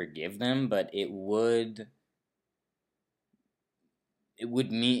able to forgive them, but it would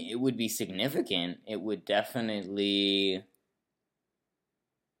be significant. It would definitely,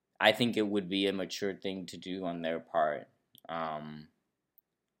 I think it would be a mature thing to do on their part.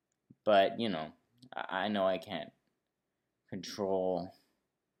 But, you know, I know I can't control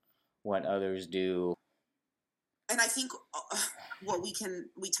what others do. And I think what we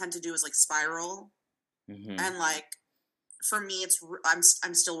tend to do is, like, spiral. Mm-hmm. And, like, for me,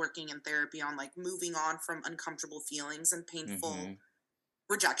 I'm still working in therapy on, like, moving on from uncomfortable feelings and painful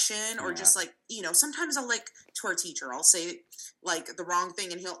rejection, or just, like, you know, sometimes I'll, like, to our teacher, I'll say, like, the wrong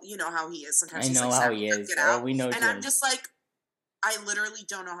thing, and he'll, you know how he is. Sometimes I know he's like, how he is. Get out. We know and Jim. I'm just like, I literally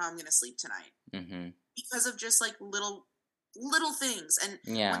don't know how I'm going to sleep tonight. Mm-hmm. Because of just, like, little things. And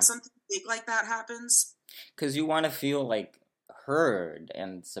when something big like that happens, because you want to feel, like, heard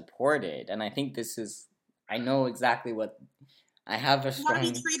and supported. And I think I know exactly what, I have a strong... You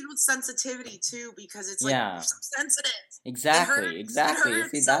want to be treated with sensitivity, too, because it's, like, you're so sensitive. Exactly. It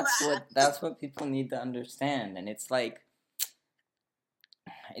hurts See, that's what people need to understand. And it's, like,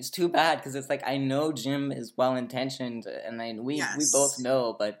 it's too bad, because it's, like, I know Jim is well-intentioned, and we both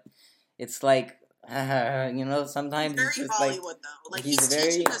know, but it's, like, you know, sometimes he's it's very just Hollywood, like... though. Like, he's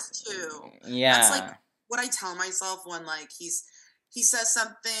teaching us, too. Yeah. That's, like, what I tell myself when, like, he says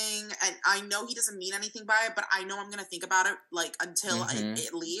something, and I know he doesn't mean anything by it, but I know I'm going to think about it, like, until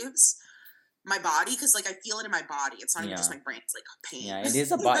it leaves my body, because, like, I feel it in my body. It's not even just my brain. It's, like, pain. Yeah, it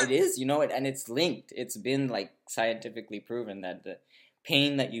is it is, you know, and it's linked. It's been, like, scientifically proven that the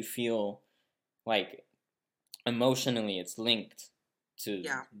pain that you feel, like, emotionally, it's linked to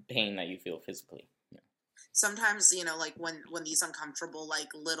pain that you feel physically. Sometimes, you know, like, when these uncomfortable, like,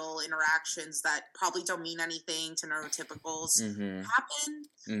 little interactions that probably don't mean anything to neurotypicals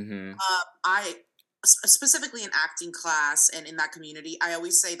happen, I, specifically in acting class and in that community, I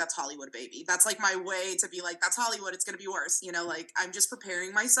always say, that's Hollywood, baby. That's, like, my way to be like, that's Hollywood, it's gonna be worse, you know, like, I'm just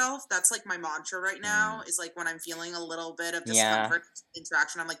preparing myself. That's, like, my mantra right now, is, like, when I'm feeling a little bit of discomfort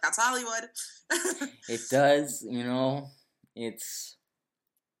interaction, I'm like, that's Hollywood. It does, you know,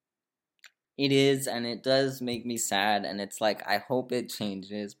 it is, and it does make me sad, and it's like, I hope it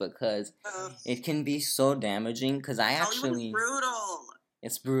changes, because it can be so damaging, because Hollywood's brutal.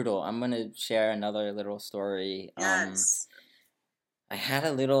 It's brutal. I'm gonna share another little story. Yes. I had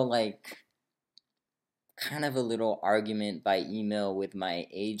a little, like, kind of a little argument by email with my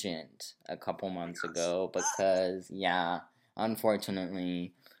agent a couple months ago, because,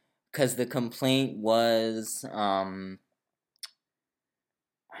 unfortunately, because the complaint was,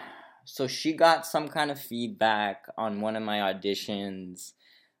 so she got some kind of feedback on one of my auditions,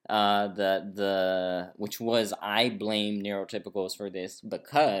 which was, I blame neurotypicals for this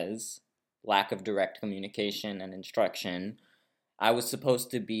because lack of direct communication and instruction. I was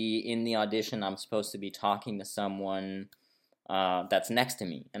supposed to be in the audition. I'm supposed to be talking to someone that's next to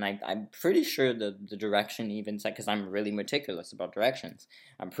me, and I'm pretty sure the direction even said, because I'm really meticulous about directions,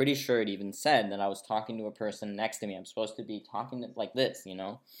 I'm pretty sure it even said that I was talking to a person next to me. I'm supposed to be talking like this, you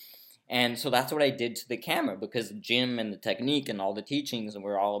know. And so that's what I did to the camera, because Jim and the technique and all the teachings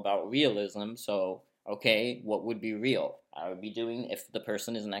were all about realism. So, okay, what would be real? I would be doing, if the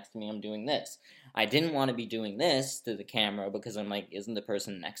person is next to me, I'm doing this. I didn't want to be doing this to the camera, because I'm like, isn't the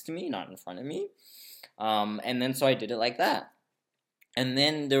person next to me, not in front of me? And then so I did it like that. And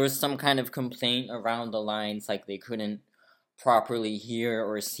then there was some kind of complaint around the lines, like they couldn't properly hear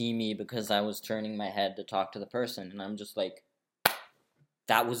or see me because I was turning my head to talk to the person. And I'm just like,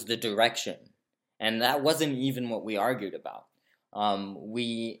 that was the direction. And that wasn't even what we argued about.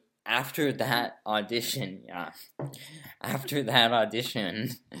 After that audition,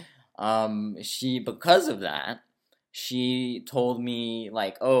 because of that, she told me,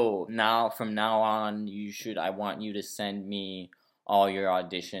 like, oh, from now on, I want you to send me all your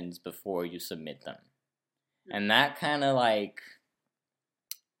auditions before you submit them. And that kind of, like,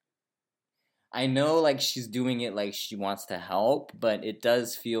 I know, like, she's doing it like she wants to help, but it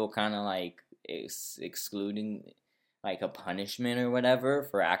does feel kind of like excluding, like, a punishment or whatever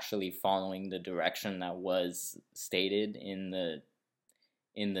for actually following the direction that was stated in the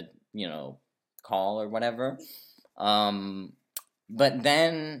call or whatever. But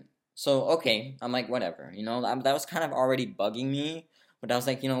then, so, okay, I'm like, whatever, that was kind of already bugging me, but I was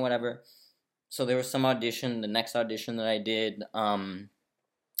like, whatever. So there was some audition, the next audition that I did, I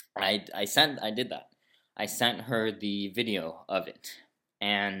did that. I sent her the video of it,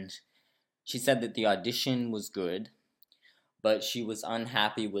 and she said that the audition was good, but she was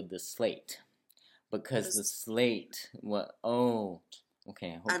unhappy with the slate, because the slate,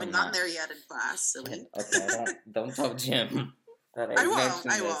 okay, I haven't gotten there yet in class, silly. Okay, don't tell Jim that I won't.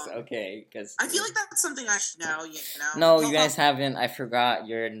 Okay, because I feel like that's something I should know, No, you guys haven't. I forgot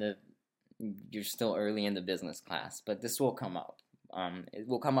you're still early in the business class, but this will come up. It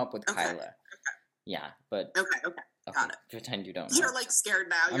will come up with Kyla. Okay. Yeah, but okay, got it. Pretend you don't know. You're like scared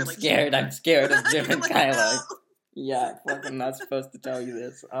now. I'm scared. I'm scared of Jim and Kyla. No. Yeah, I'm not supposed to tell you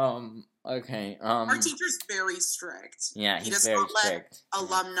this. Okay. Our teacher's very strict. Yeah, he's very strict. He doesn't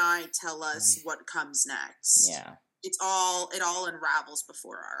let alumni tell us what comes next. Yeah. It all unravels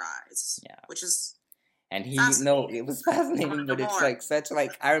before our eyes. Yeah. Which is And it was fascinating, but it's like such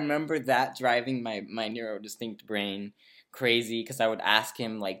like I remember that driving my neurodistinct brain crazy, because I would ask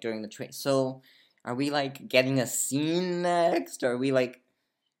him, like, during the train, so are we, like, getting a scene next, or are we, like,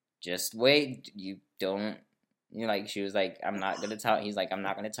 just wait, you don't, like, she was like, he's like, I'm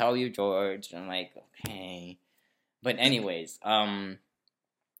not gonna tell you, George, and I'm like, okay, but anyways,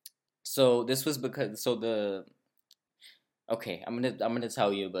 so this was because, okay, I'm gonna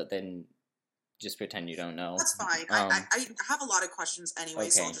tell you, but then just pretend you don't know. That's fine. I have a lot of questions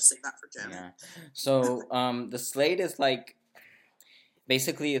anyway, so I'll just save that for Jim. Yeah. So, the slate is like,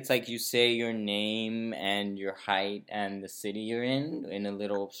 basically it's like you say your name and your height and the city you're in a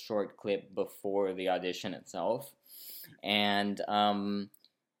little short clip before the audition itself. And,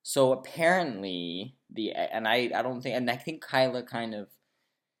 so apparently, I think Kyla kind of,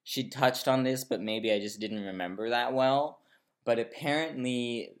 she touched on this, but maybe I just didn't remember that well. But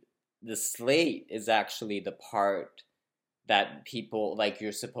apparently, the slate is actually the part that people, like,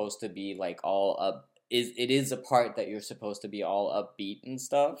 you're supposed to be, like, all up, it is a part that you're supposed to be all upbeat and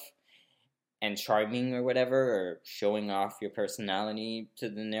stuff, and charming or whatever, or showing off your personality to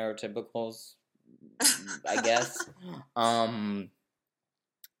the neurotypicals, I guess.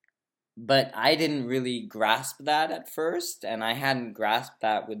 But I didn't really grasp that at first, and I hadn't grasped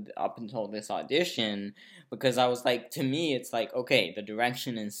that up until this audition, because I was like, to me, it's like, okay, the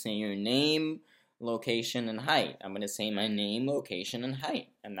direction is say your name, location, and height. I'm going to say my name, location, and height,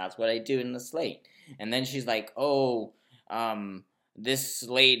 and that's what I do in the slate. And then she's like, oh, this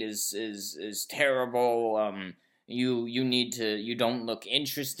slate is terrible, you don't look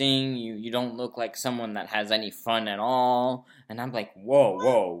interesting, you don't look like someone that has any fun at all. And I'm like,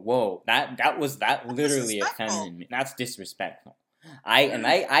 whoa, that literally offended me. That's disrespectful.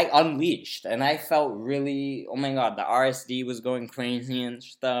 I unleashed, and I felt really, oh my god, the RSD was going crazy and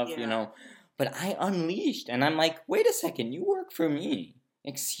stuff, but I unleashed, and I'm like, wait a second, you work for me,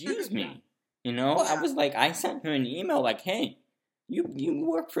 excuse me, I was like, I sent her an email like, hey, you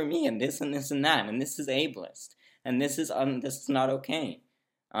work for me, and this and this and that, and this is ableist, and this is not okay.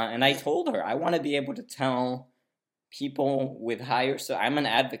 And I told her, I want to be able to tell people with higher, so I'm an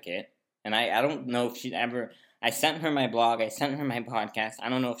advocate, and I don't know if she'd ever, I sent her my blog, I sent her my podcast, I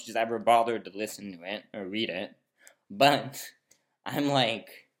don't know if she's ever bothered to listen to it, or read it, but I'm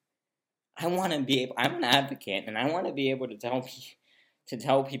like, I'm an advocate, and I want to be able to tell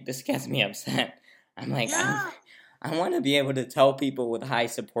people, this gets me upset, I'm like, I want to be able to tell people with high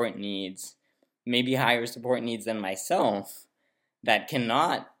support needs, maybe higher support needs than myself, that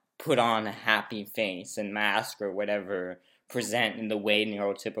cannot put on a happy face and mask or whatever, present in the way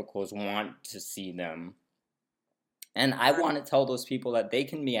neurotypicals want to see them. And I want to tell those people that they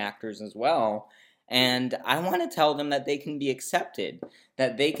can be actors as well, and I want to tell them that they can be accepted,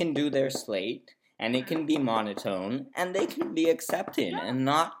 that they can do their slate, and it can be monotone, and they can be accepted and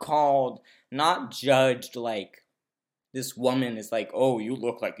not judged like this woman is like, oh, you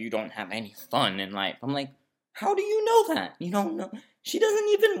look like you don't have any fun in life. I'm like, how do you know that? You don't know.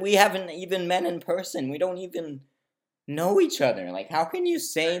 We haven't even met in person. We don't even know each other. Like, how can you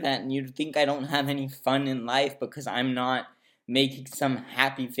say that and you think I don't have any fun in life because I'm not making some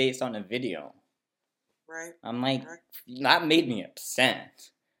happy face on a video? Right. I'm like, that made me upset.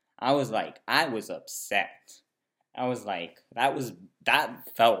 I was upset. I was like, that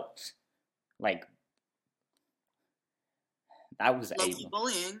felt like, that was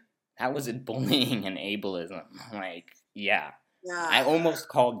bullying. That was bullying and ableism. Like, yeah. Yeah. I almost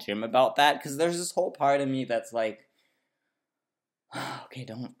called Jim about that, because there's this whole part of me that's like, okay,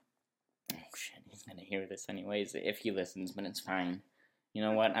 don't, oh shit, he's gonna hear this anyways, if he listens, but it's fine. You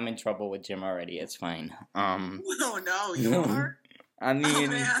know what, I'm in trouble with Jim already, it's fine. Oh no, you are? I mean, oh,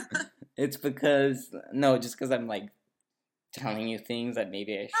 man. It's because, no, just because I'm like, telling you things that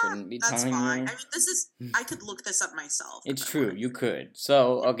maybe I shouldn't be telling you. I mean, I could look this up myself. It's true, you could.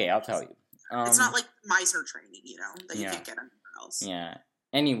 So, okay, I'll tell you. It's not like miser training, that you can't get anywhere else. Yeah.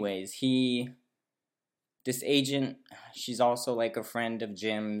 Anyways, this agent, she's also like a friend of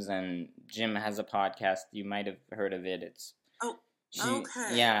Jim's, and Jim has a podcast. You might have heard of it. Okay.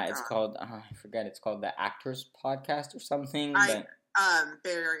 Yeah, it's called, I forget, it's called the Actors Podcast or something.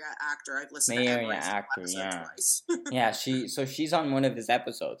 Bay Area actor. I've listened Bay to Area actor, yeah. twice. Yeah, she's on one of his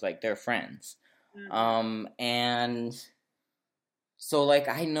episodes, like, they're friends. Mm-hmm. And so, like,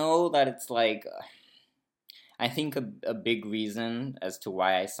 I know that it's, like, I think a big reason as to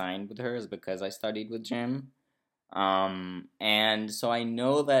why I signed with her is because I studied with Jim. And so I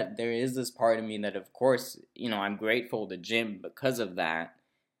know that there is this part of me that, of course, I'm grateful to Jim because of that.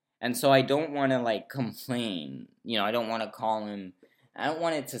 And so I don't want to, like, complain. I don't want to call him, I don't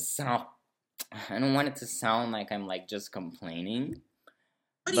want it to sound like I'm, like, just complaining.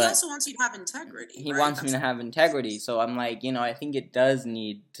 But he also wants you to have integrity. He wants me to have integrity, so I'm like, I think it does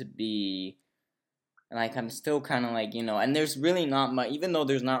need to be, like, I'm still kind of like, and there's really not much, even though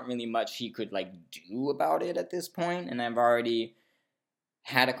there's not really much he could, like, do about it at this point, and I've already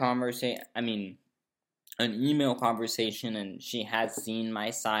had an email conversation, and she has seen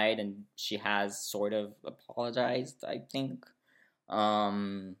my side, and she has sort of apologized, I think.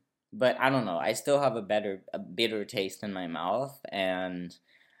 But I don't know, I still have a bitter taste in my mouth, and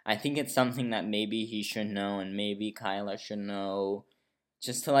I think it's something that maybe he should know, and maybe Kyla should know,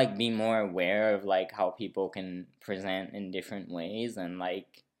 just to, like, be more aware of, like, how people can present in different ways, and,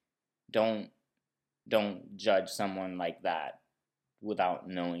 like, don't judge someone like that without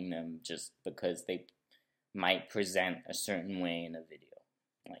knowing them just because they might present a certain way in a video.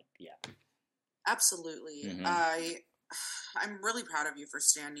 Like, yeah. Absolutely. Mm-hmm. I'm really proud of you for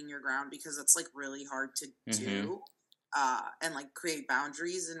standing your ground, because it's, like, really hard to do, and, like, create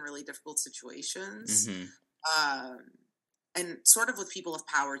boundaries in really difficult situations. Mm-hmm. And sort of with people of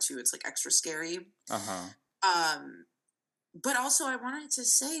power too, it's, like, extra scary. But also I wanted to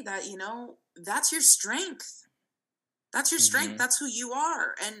say that, that's your strength. That's your strength. That's who you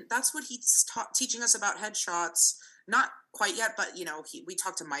are. And that's what he's teaching us about headshots. Not quite yet, but, we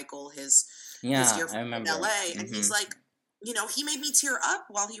talked to Michael, his year from in LA, and he's like, he made me tear up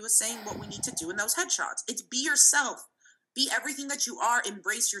while he was saying what we need to do in those headshots. It's be yourself. Be everything that you are.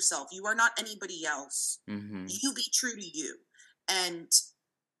 Embrace yourself. You are not anybody else. Mm-hmm. You be true to you. And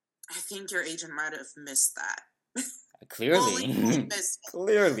I think your agent might have missed that. Clearly. Missed it.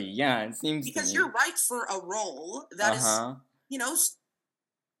 Clearly, yeah. It seems because you're right for a role that is,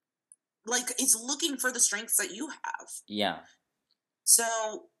 like, it's looking for the strengths that you have. Yeah.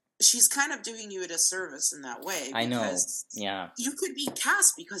 So she's kind of doing you a disservice in that way. I know. Yeah. You could be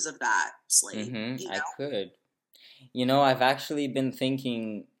cast because of that, Slade. I could. I've actually been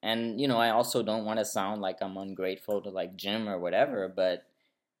thinking, and, I also don't want to sound like I'm ungrateful to, like, Jim or whatever, but,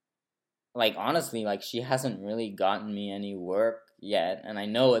 like, honestly, like, she hasn't really gotten me any work yet, and I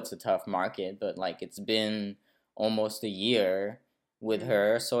know it's a tough market, but, like, it's been almost a year with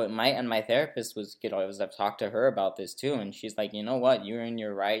her, so it might, and my therapist was, I've talked to her about this too, and she's like, you know what, you're in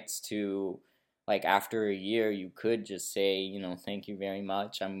your rights to, like, after a year, you could just say, thank you very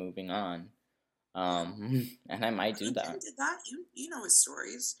much, I'm moving on. And I might do that. Jim did that. You know his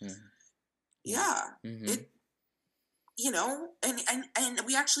stories. Mm-hmm. Yeah. It, and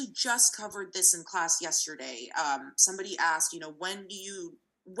we actually just covered this in class yesterday. Somebody asked, when do you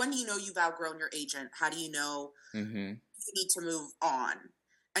know you've outgrown your agent? How do you know you need to move on?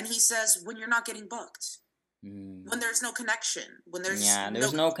 And he says, when you're not getting booked, when there's no connection, when there's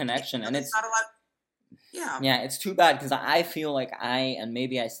no connection, and it's not a lot. Yeah. Yeah, it's too bad because I feel like and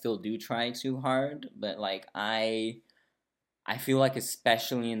maybe I still do try too hard, but like I feel like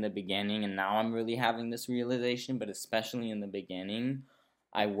especially in the beginning, and now I'm really having this realization, but especially in the beginning,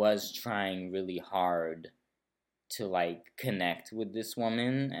 I was trying really hard to like connect with this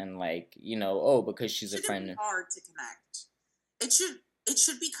woman and like, oh, because she's a Shouldn't be friend. hard to connect. It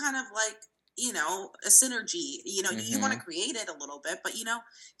should be kind of like, a synergy. You want to Mm-hmm. create it a little bit, but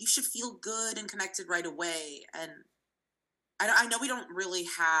you should feel good and connected right away. And I know we don't really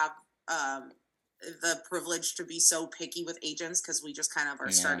have um, the privilege to be so picky with agents because we just kind of are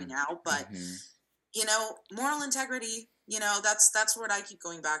Yeah. starting out. But Mm-hmm. moral integrity. That's what I keep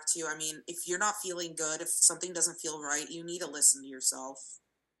going back to. I mean, if you're not feeling good, if something doesn't feel right, you need to listen to yourself.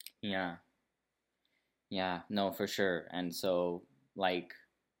 Yeah. Yeah. No, for sure. And so, like,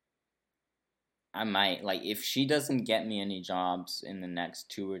 I might, like, if she doesn't get me any jobs in the next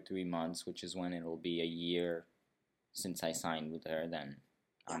 2 or 3 months, which is when it'll be a year since I signed with her, then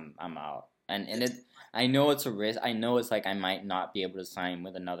Yeah. I'm out. And I know it's a risk. I know it's like I might not be able to sign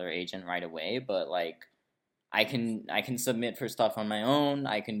with another agent right away, but like I can submit for stuff on my own.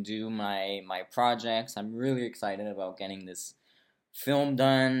 I can do my projects. I'm really excited about getting this film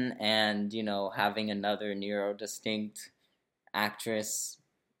done and having another neurodistinct actress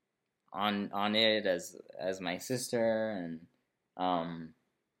on it as my sister, and um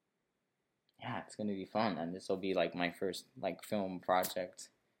yeah, it's gonna be fun, and this will be like my first like film project.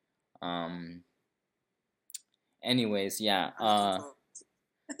 um Anyways, yeah, I'm looking forward.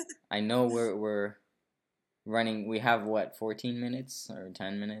 I know we're running. We have what, 14 minutes or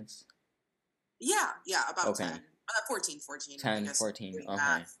 10 minutes? Yeah, about Okay. 10. 14, I 10, guess. 14. Doing Okay.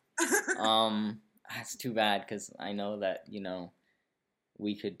 math. That's too bad because I know that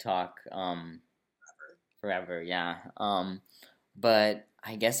we could talk forever. Yeah. But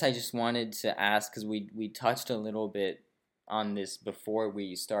I guess I just wanted to ask because we touched a little bit on this before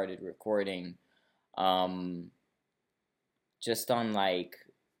we started recording. Um, just on like,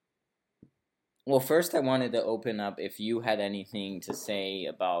 well, first I wanted to open up if you had anything to say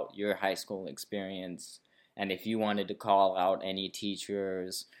about your high school experience, and if you wanted to call out any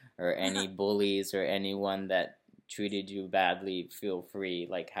teachers or any bullies or anyone that treated you badly, feel free.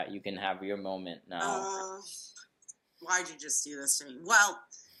 Like, you can have your moment now. uh, Why'd you just do this to me? Well,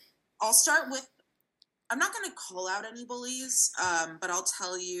 I'll start with, I'm not going to call out any bullies, but I'll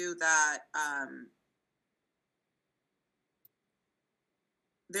tell you that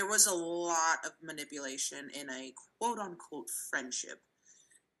there was a lot of manipulation in a quote unquote friendship.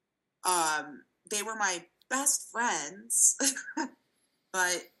 They were my best friends,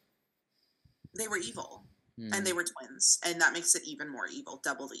 but they were evil. And they were twins, and that makes it even more evil,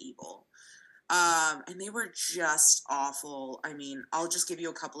 double the evil. And they were just awful. I mean, I'll just give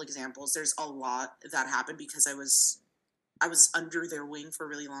you a couple examples. There's a lot that happened because I was under their wing for a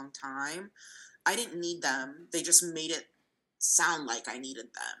really long time. I didn't need them. They just made it sound like I needed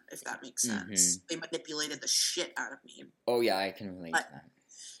them, if that makes sense. They manipulated the shit out of me. Oh yeah, I can relate But to that.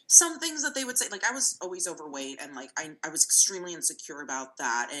 some things that they would say, like, I was always overweight, and like I was extremely insecure about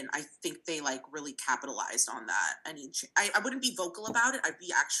that, and I think they like really capitalized on that. I mean, I wouldn't be vocal about it. I'd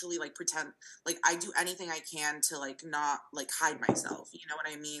be actually like pretend like I do anything I can to like not like hide myself, you know what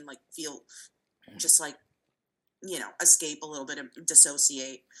I mean, like feel just like escape a little bit and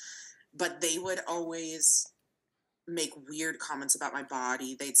dissociate. But they would always make weird comments about my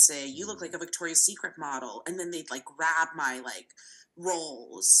body. They'd say, "You look like a Victoria's Secret model," and then they'd like grab my like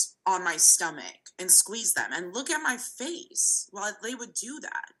rolls on my stomach and squeeze them and look at my face while they would do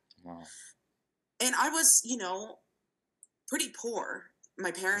that. Wow. And I was, pretty poor.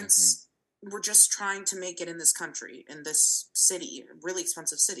 My parents were just trying to make it in this country, in this city, really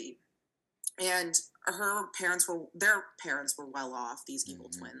expensive city. And their parents were well off, these evil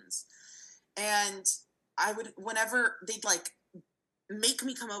twins. And I would, whenever they'd like make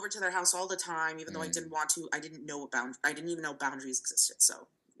me come over to their house all the time, even though I didn't want to. I didn't even know boundaries existed, so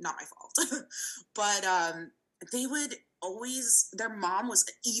not my fault. But they would always. Their mom was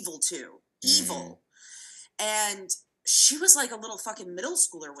evil too, evil, and she was like a little fucking middle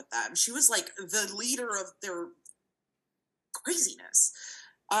schooler with them. She was like the leader of their craziness.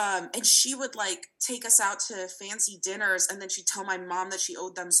 And she would like take us out to fancy dinners, and then she'd tell my mom that she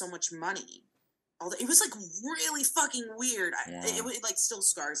owed them so much money. It was like really fucking weird. Yeah. It like still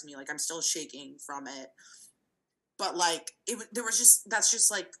scars me. Like I'm still shaking from it. But like that's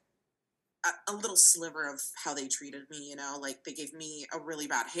just like a little sliver of how they treated me. Like they gave me a really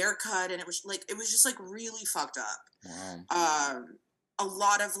bad haircut, and it was just like really fucked up. Wow. a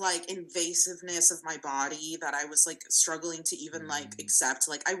lot of like invasiveness of my body that I was like struggling to even like accept.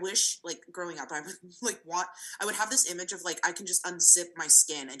 Like I wish like growing up I would like I would have this image of like I can just unzip my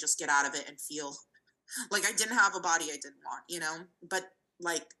skin and just get out of it and feel like I didn't have a body I didn't want, you know? But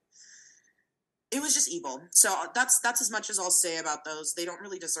like it was just evil. So that's as much as I'll say about those. They don't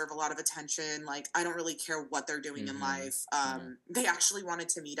really deserve a lot of attention. Like I don't really care what they're doing in life. They actually wanted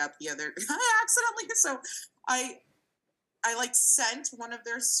to meet up the other accidentally. So I like sent one of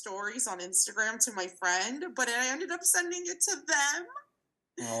their stories on Instagram to my friend, but I ended up sending it to them.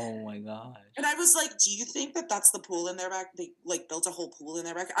 Oh my gosh. And I was like, do you think that that's the pool in their back? They like built a whole pool in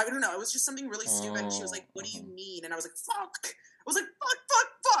their back. I don't know. It was just something really stupid. And she was like, what do you mean? And I was like, fuck. I was like,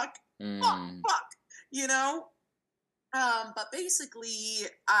 fuck, you know? But basically,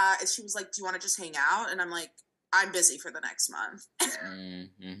 she was like, do you want to just hang out? And I'm like, I'm busy for the next month.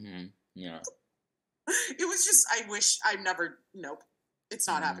 Yeah. It was just, I wish nope, it's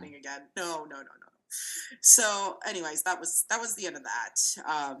not happening again. No. So anyways, that was the end of that.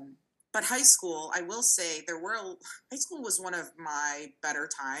 But high school, I will say high school was one of my better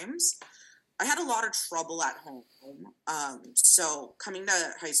times. I had a lot of trouble at home. So coming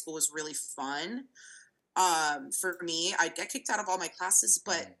to high school was really fun. For me, I'd get kicked out of all my classes,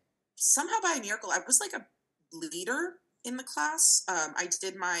 but somehow by a miracle, I was like a leader in the class. I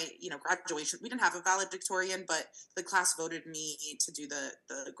did my, graduation. We didn't have a valedictorian, but the class voted me to do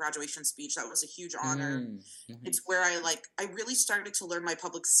the graduation speech. That was a huge honor. It's where I really started to learn my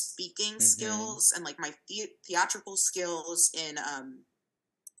public speaking skills and like my theatrical skills in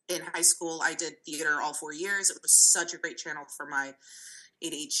high school. I did theater all 4 years. It was such a great channel for my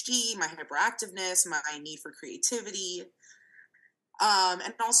ADHD, my hyperactiveness, my need for creativity.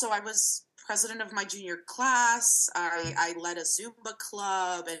 And also I was president of my junior class. I led a Zumba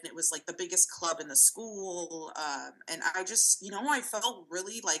club, and it was like the biggest club in the school. And I just, I felt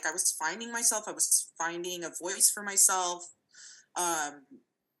really like I was finding myself. I was finding a voice for myself.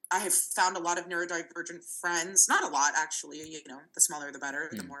 I have found a lot of neurodivergent friends. Not a lot, actually. The smaller the better,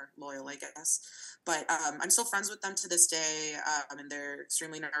 the more loyal, I guess. But I'm still friends with them to this day, and they're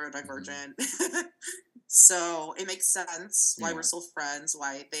extremely neurodivergent. So it makes sense why we're still friends,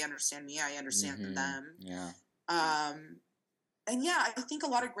 why they understand me, I understand them. Yeah. And yeah, I think a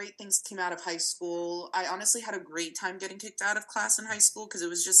lot of great things came out of high school. I honestly had a great time getting kicked out of class in high school because it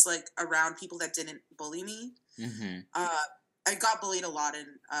was just like around people that didn't bully me. I got bullied a lot, and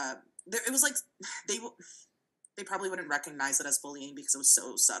it was like they probably wouldn't recognize it as bullying because it was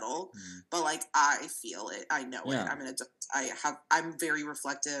so subtle. But like I feel it, I know it. I'm an adult. I'm very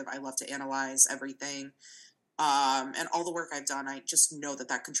reflective. I love to analyze everything, and all the work I've done, I just know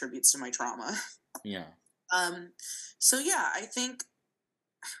that contributes to my trauma. Yeah. So yeah, I think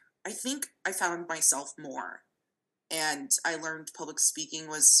I found myself more, and I learned public speaking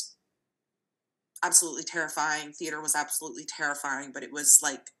was absolutely terrifying. Theater was absolutely terrifying, but it was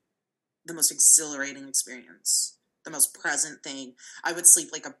like the most exhilarating experience, the most present thing. I would sleep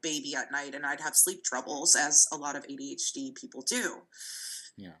like a baby at night, and I'd have sleep troubles, as a lot of ADHD people do.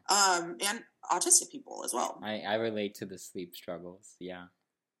 Yeah. And autistic people as well. I relate to the sleep struggles. Yeah.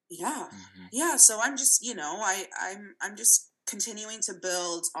 Yeah. Yeah. So I'm just, I'm just continuing to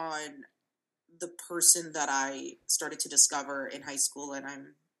build on the person that I started to discover in high school. And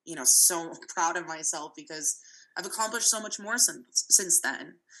I'm, so proud of myself because I've accomplished so much more since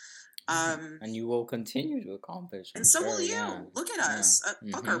then. And you will continue to accomplish. And so will you. Yeah. Look at us.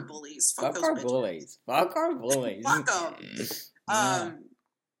 Fuck our bullies. Fuck those our bitches. bullies. Fuck our bullies. Fuck them.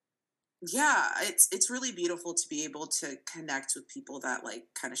 Yeah, it's really beautiful to be able to connect with people that like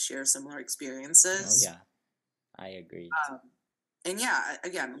kind of share similar experiences. Oh yeah, I agree. And yeah,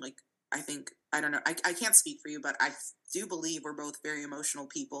 again, like I think I don't know. I can't speak for you, but I do believe we're both very emotional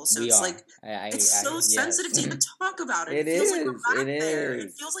people. So it's like it's so sensitive to even talk about it. It feels like we're back there.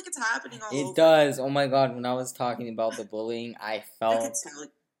 It feels like it's happening all over. It does. Oh my god, when I was talking about the bullying, I felt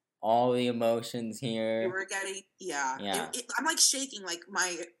all the emotions here. You were getting I'm like shaking. Like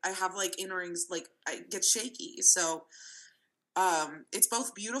I have like innerings. Like I get shaky. So it's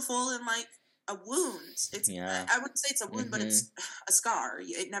both beautiful and like a wound. I wouldn't say it's a wound, but it's a scar.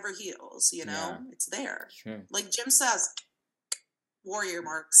 It never heals, it's there. Sure. Like Jim says, warrior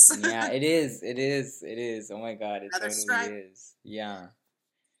marks. Yeah, it is. Oh my god, it totally is. Yeah.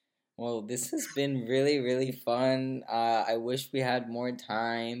 Well, this has been really, really fun. I wish we had more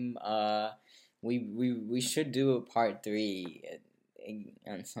time. We should do a part 3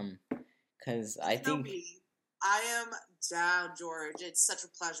 and some, because I think I am down, George. It's such a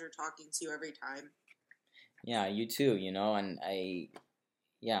pleasure talking to you every time. Yeah, you too, and I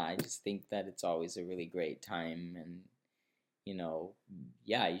just think that it's always a really great time, and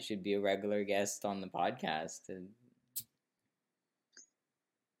yeah, you should be a regular guest on the podcast. And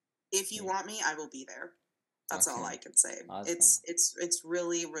if you want me, I will be there. That's all I can say. Awesome. It's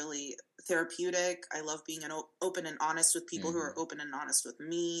really, really therapeutic. I love being open and honest with people who are open and honest with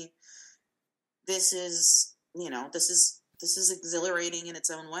me. This is, this is exhilarating in its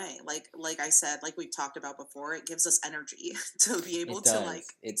own way. Like I said, like we've talked about before, it gives us energy to be able to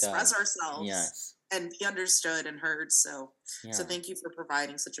express ourselves and be understood and heard. So thank you for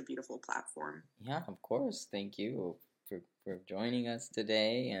providing such a beautiful platform. Yeah, of course. Thank you for joining us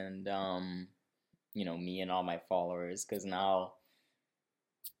today, and me and all my followers, because now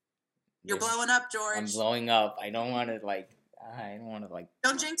you're blowing up, George. I'm blowing up. I don't want to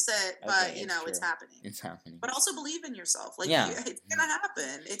don't jinx it, but it's happening. It's happening. But also believe in yourself. It's gonna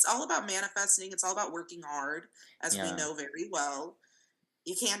happen. It's all about manifesting. It's all about working hard, as we know very well.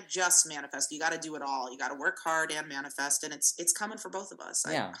 You can't just manifest. You got to do it all. You got to work hard and manifest, and it's coming for both of us.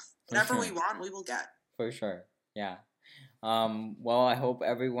 Whatever we want, we will get. For sure. Yeah. Well, I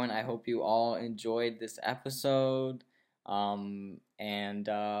hope you all enjoyed this episode. And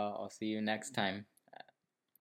I'll see you next time.